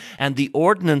thing and the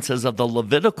ordinances of the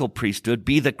Levitical priesthood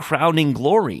be the crowning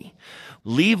glory?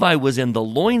 Levi was in the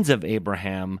loins of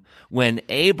Abraham when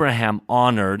Abraham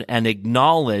honored and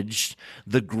acknowledged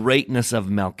the greatness of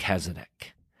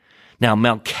Melchizedek. Now,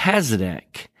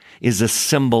 Melchizedek is a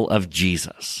symbol of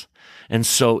Jesus. And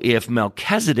so if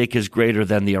Melchizedek is greater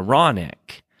than the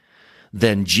Aaronic,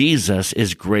 then Jesus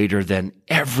is greater than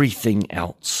everything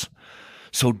else.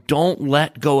 So don't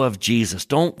let go of Jesus.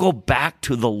 Don't go back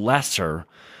to the lesser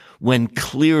when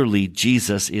clearly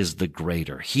Jesus is the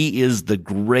greater. He is the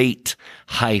great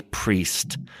high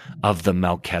priest of the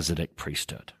Melchizedek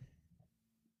priesthood.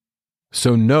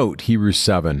 So note Hebrews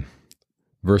 7,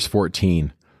 verse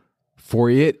 14. For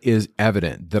it is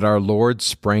evident that our Lord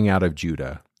sprang out of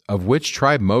Judah, of which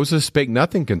tribe Moses spake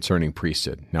nothing concerning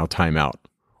priesthood. Now time out.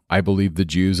 I believe the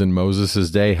Jews in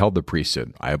Moses' day held the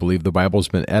priesthood. I believe the Bible's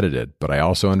been edited, but I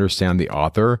also understand the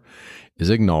author is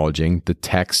acknowledging the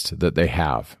text that they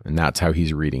have, and that's how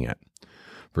he's reading it.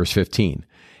 Verse 15,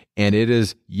 and it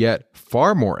is yet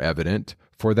far more evident,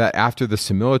 for that after the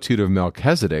similitude of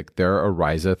Melchizedek there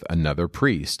ariseth another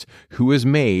priest, who is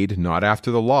made not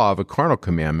after the law of a carnal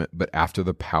commandment, but after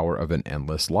the power of an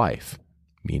endless life,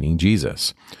 meaning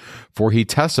Jesus. For he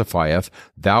testifieth,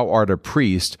 thou art a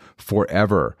priest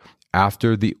forever,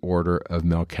 after the order of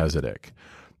Melchizedek.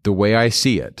 The way I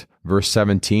see it, verse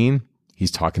 17,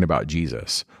 he's talking about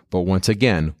Jesus. But once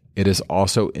again, it is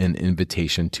also an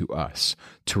invitation to us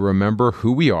to remember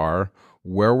who we are,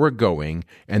 where we're going,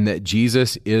 and that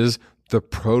Jesus is the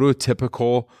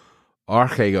prototypical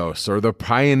archegos, or the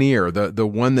pioneer, the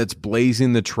one that's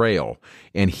blazing the trail.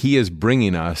 And he is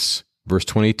bringing us, verse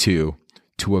 22,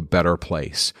 to a better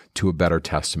place, to a better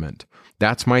testament.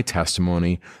 That's my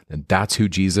testimony, and that's who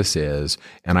Jesus is,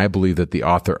 and I believe that the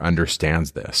author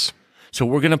understands this. So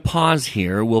we're going to pause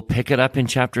here. We'll pick it up in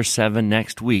chapter 7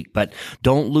 next week, but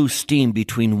don't lose steam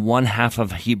between one half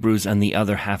of Hebrews and the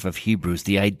other half of Hebrews.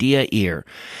 The idea here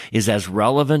is as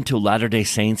relevant to Latter-day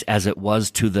Saints as it was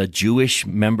to the Jewish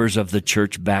members of the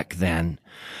church back then.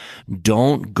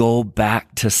 Don't go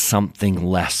back to something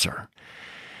lesser.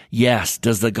 Yes.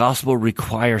 Does the gospel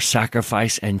require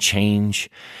sacrifice and change?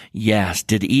 Yes.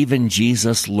 Did even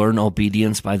Jesus learn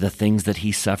obedience by the things that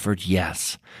he suffered?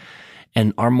 Yes.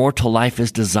 And our mortal life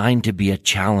is designed to be a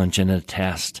challenge and a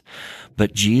test.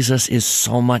 But Jesus is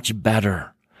so much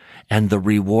better, and the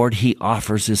reward he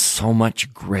offers is so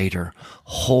much greater.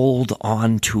 Hold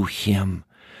on to him.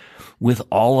 With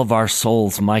all of our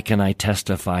souls, Mike and I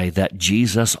testify that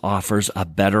Jesus offers a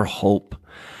better hope,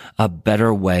 a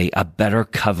better way, a better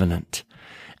covenant.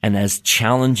 And as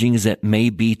challenging as it may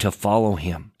be to follow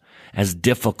him, as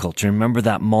difficult. Remember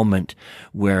that moment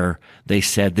where they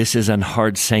said, this is an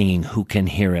hard saying, who can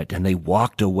hear it? And they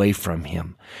walked away from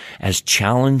him. As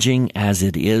challenging as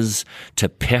it is to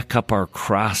pick up our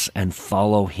cross and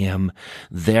follow him,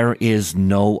 there is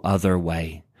no other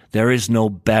way. There is no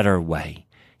better way.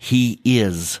 He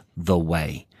is the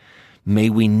way. May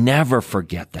we never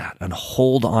forget that and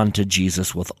hold on to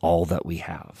Jesus with all that we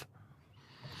have.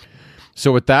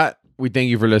 So with that, we thank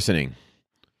you for listening.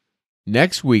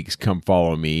 Next week's Come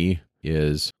Follow Me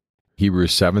is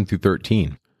Hebrews 7 through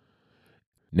 13.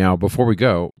 Now, before we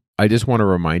go, I just want to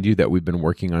remind you that we've been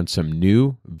working on some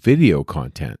new video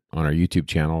content on our YouTube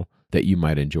channel that you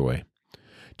might enjoy.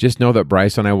 Just know that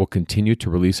Bryce and I will continue to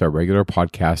release our regular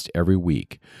podcast every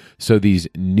week. So these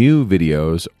new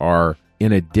videos are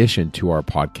in addition to our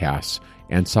podcasts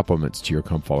and supplements to your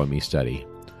Come Follow Me study.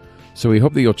 So we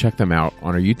hope that you'll check them out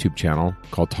on our YouTube channel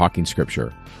called Talking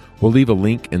Scripture. We'll leave a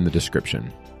link in the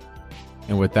description.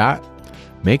 And with that,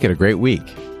 make it a great week.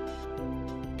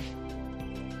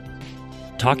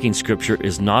 Talking Scripture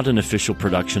is not an official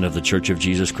production of the Church of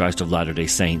Jesus Christ of Latter-day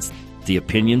Saints. The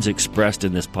opinions expressed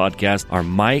in this podcast are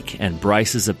Mike and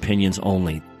Bryce's opinions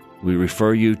only. We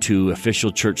refer you to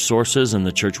official church sources and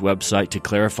the church website to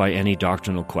clarify any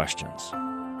doctrinal questions.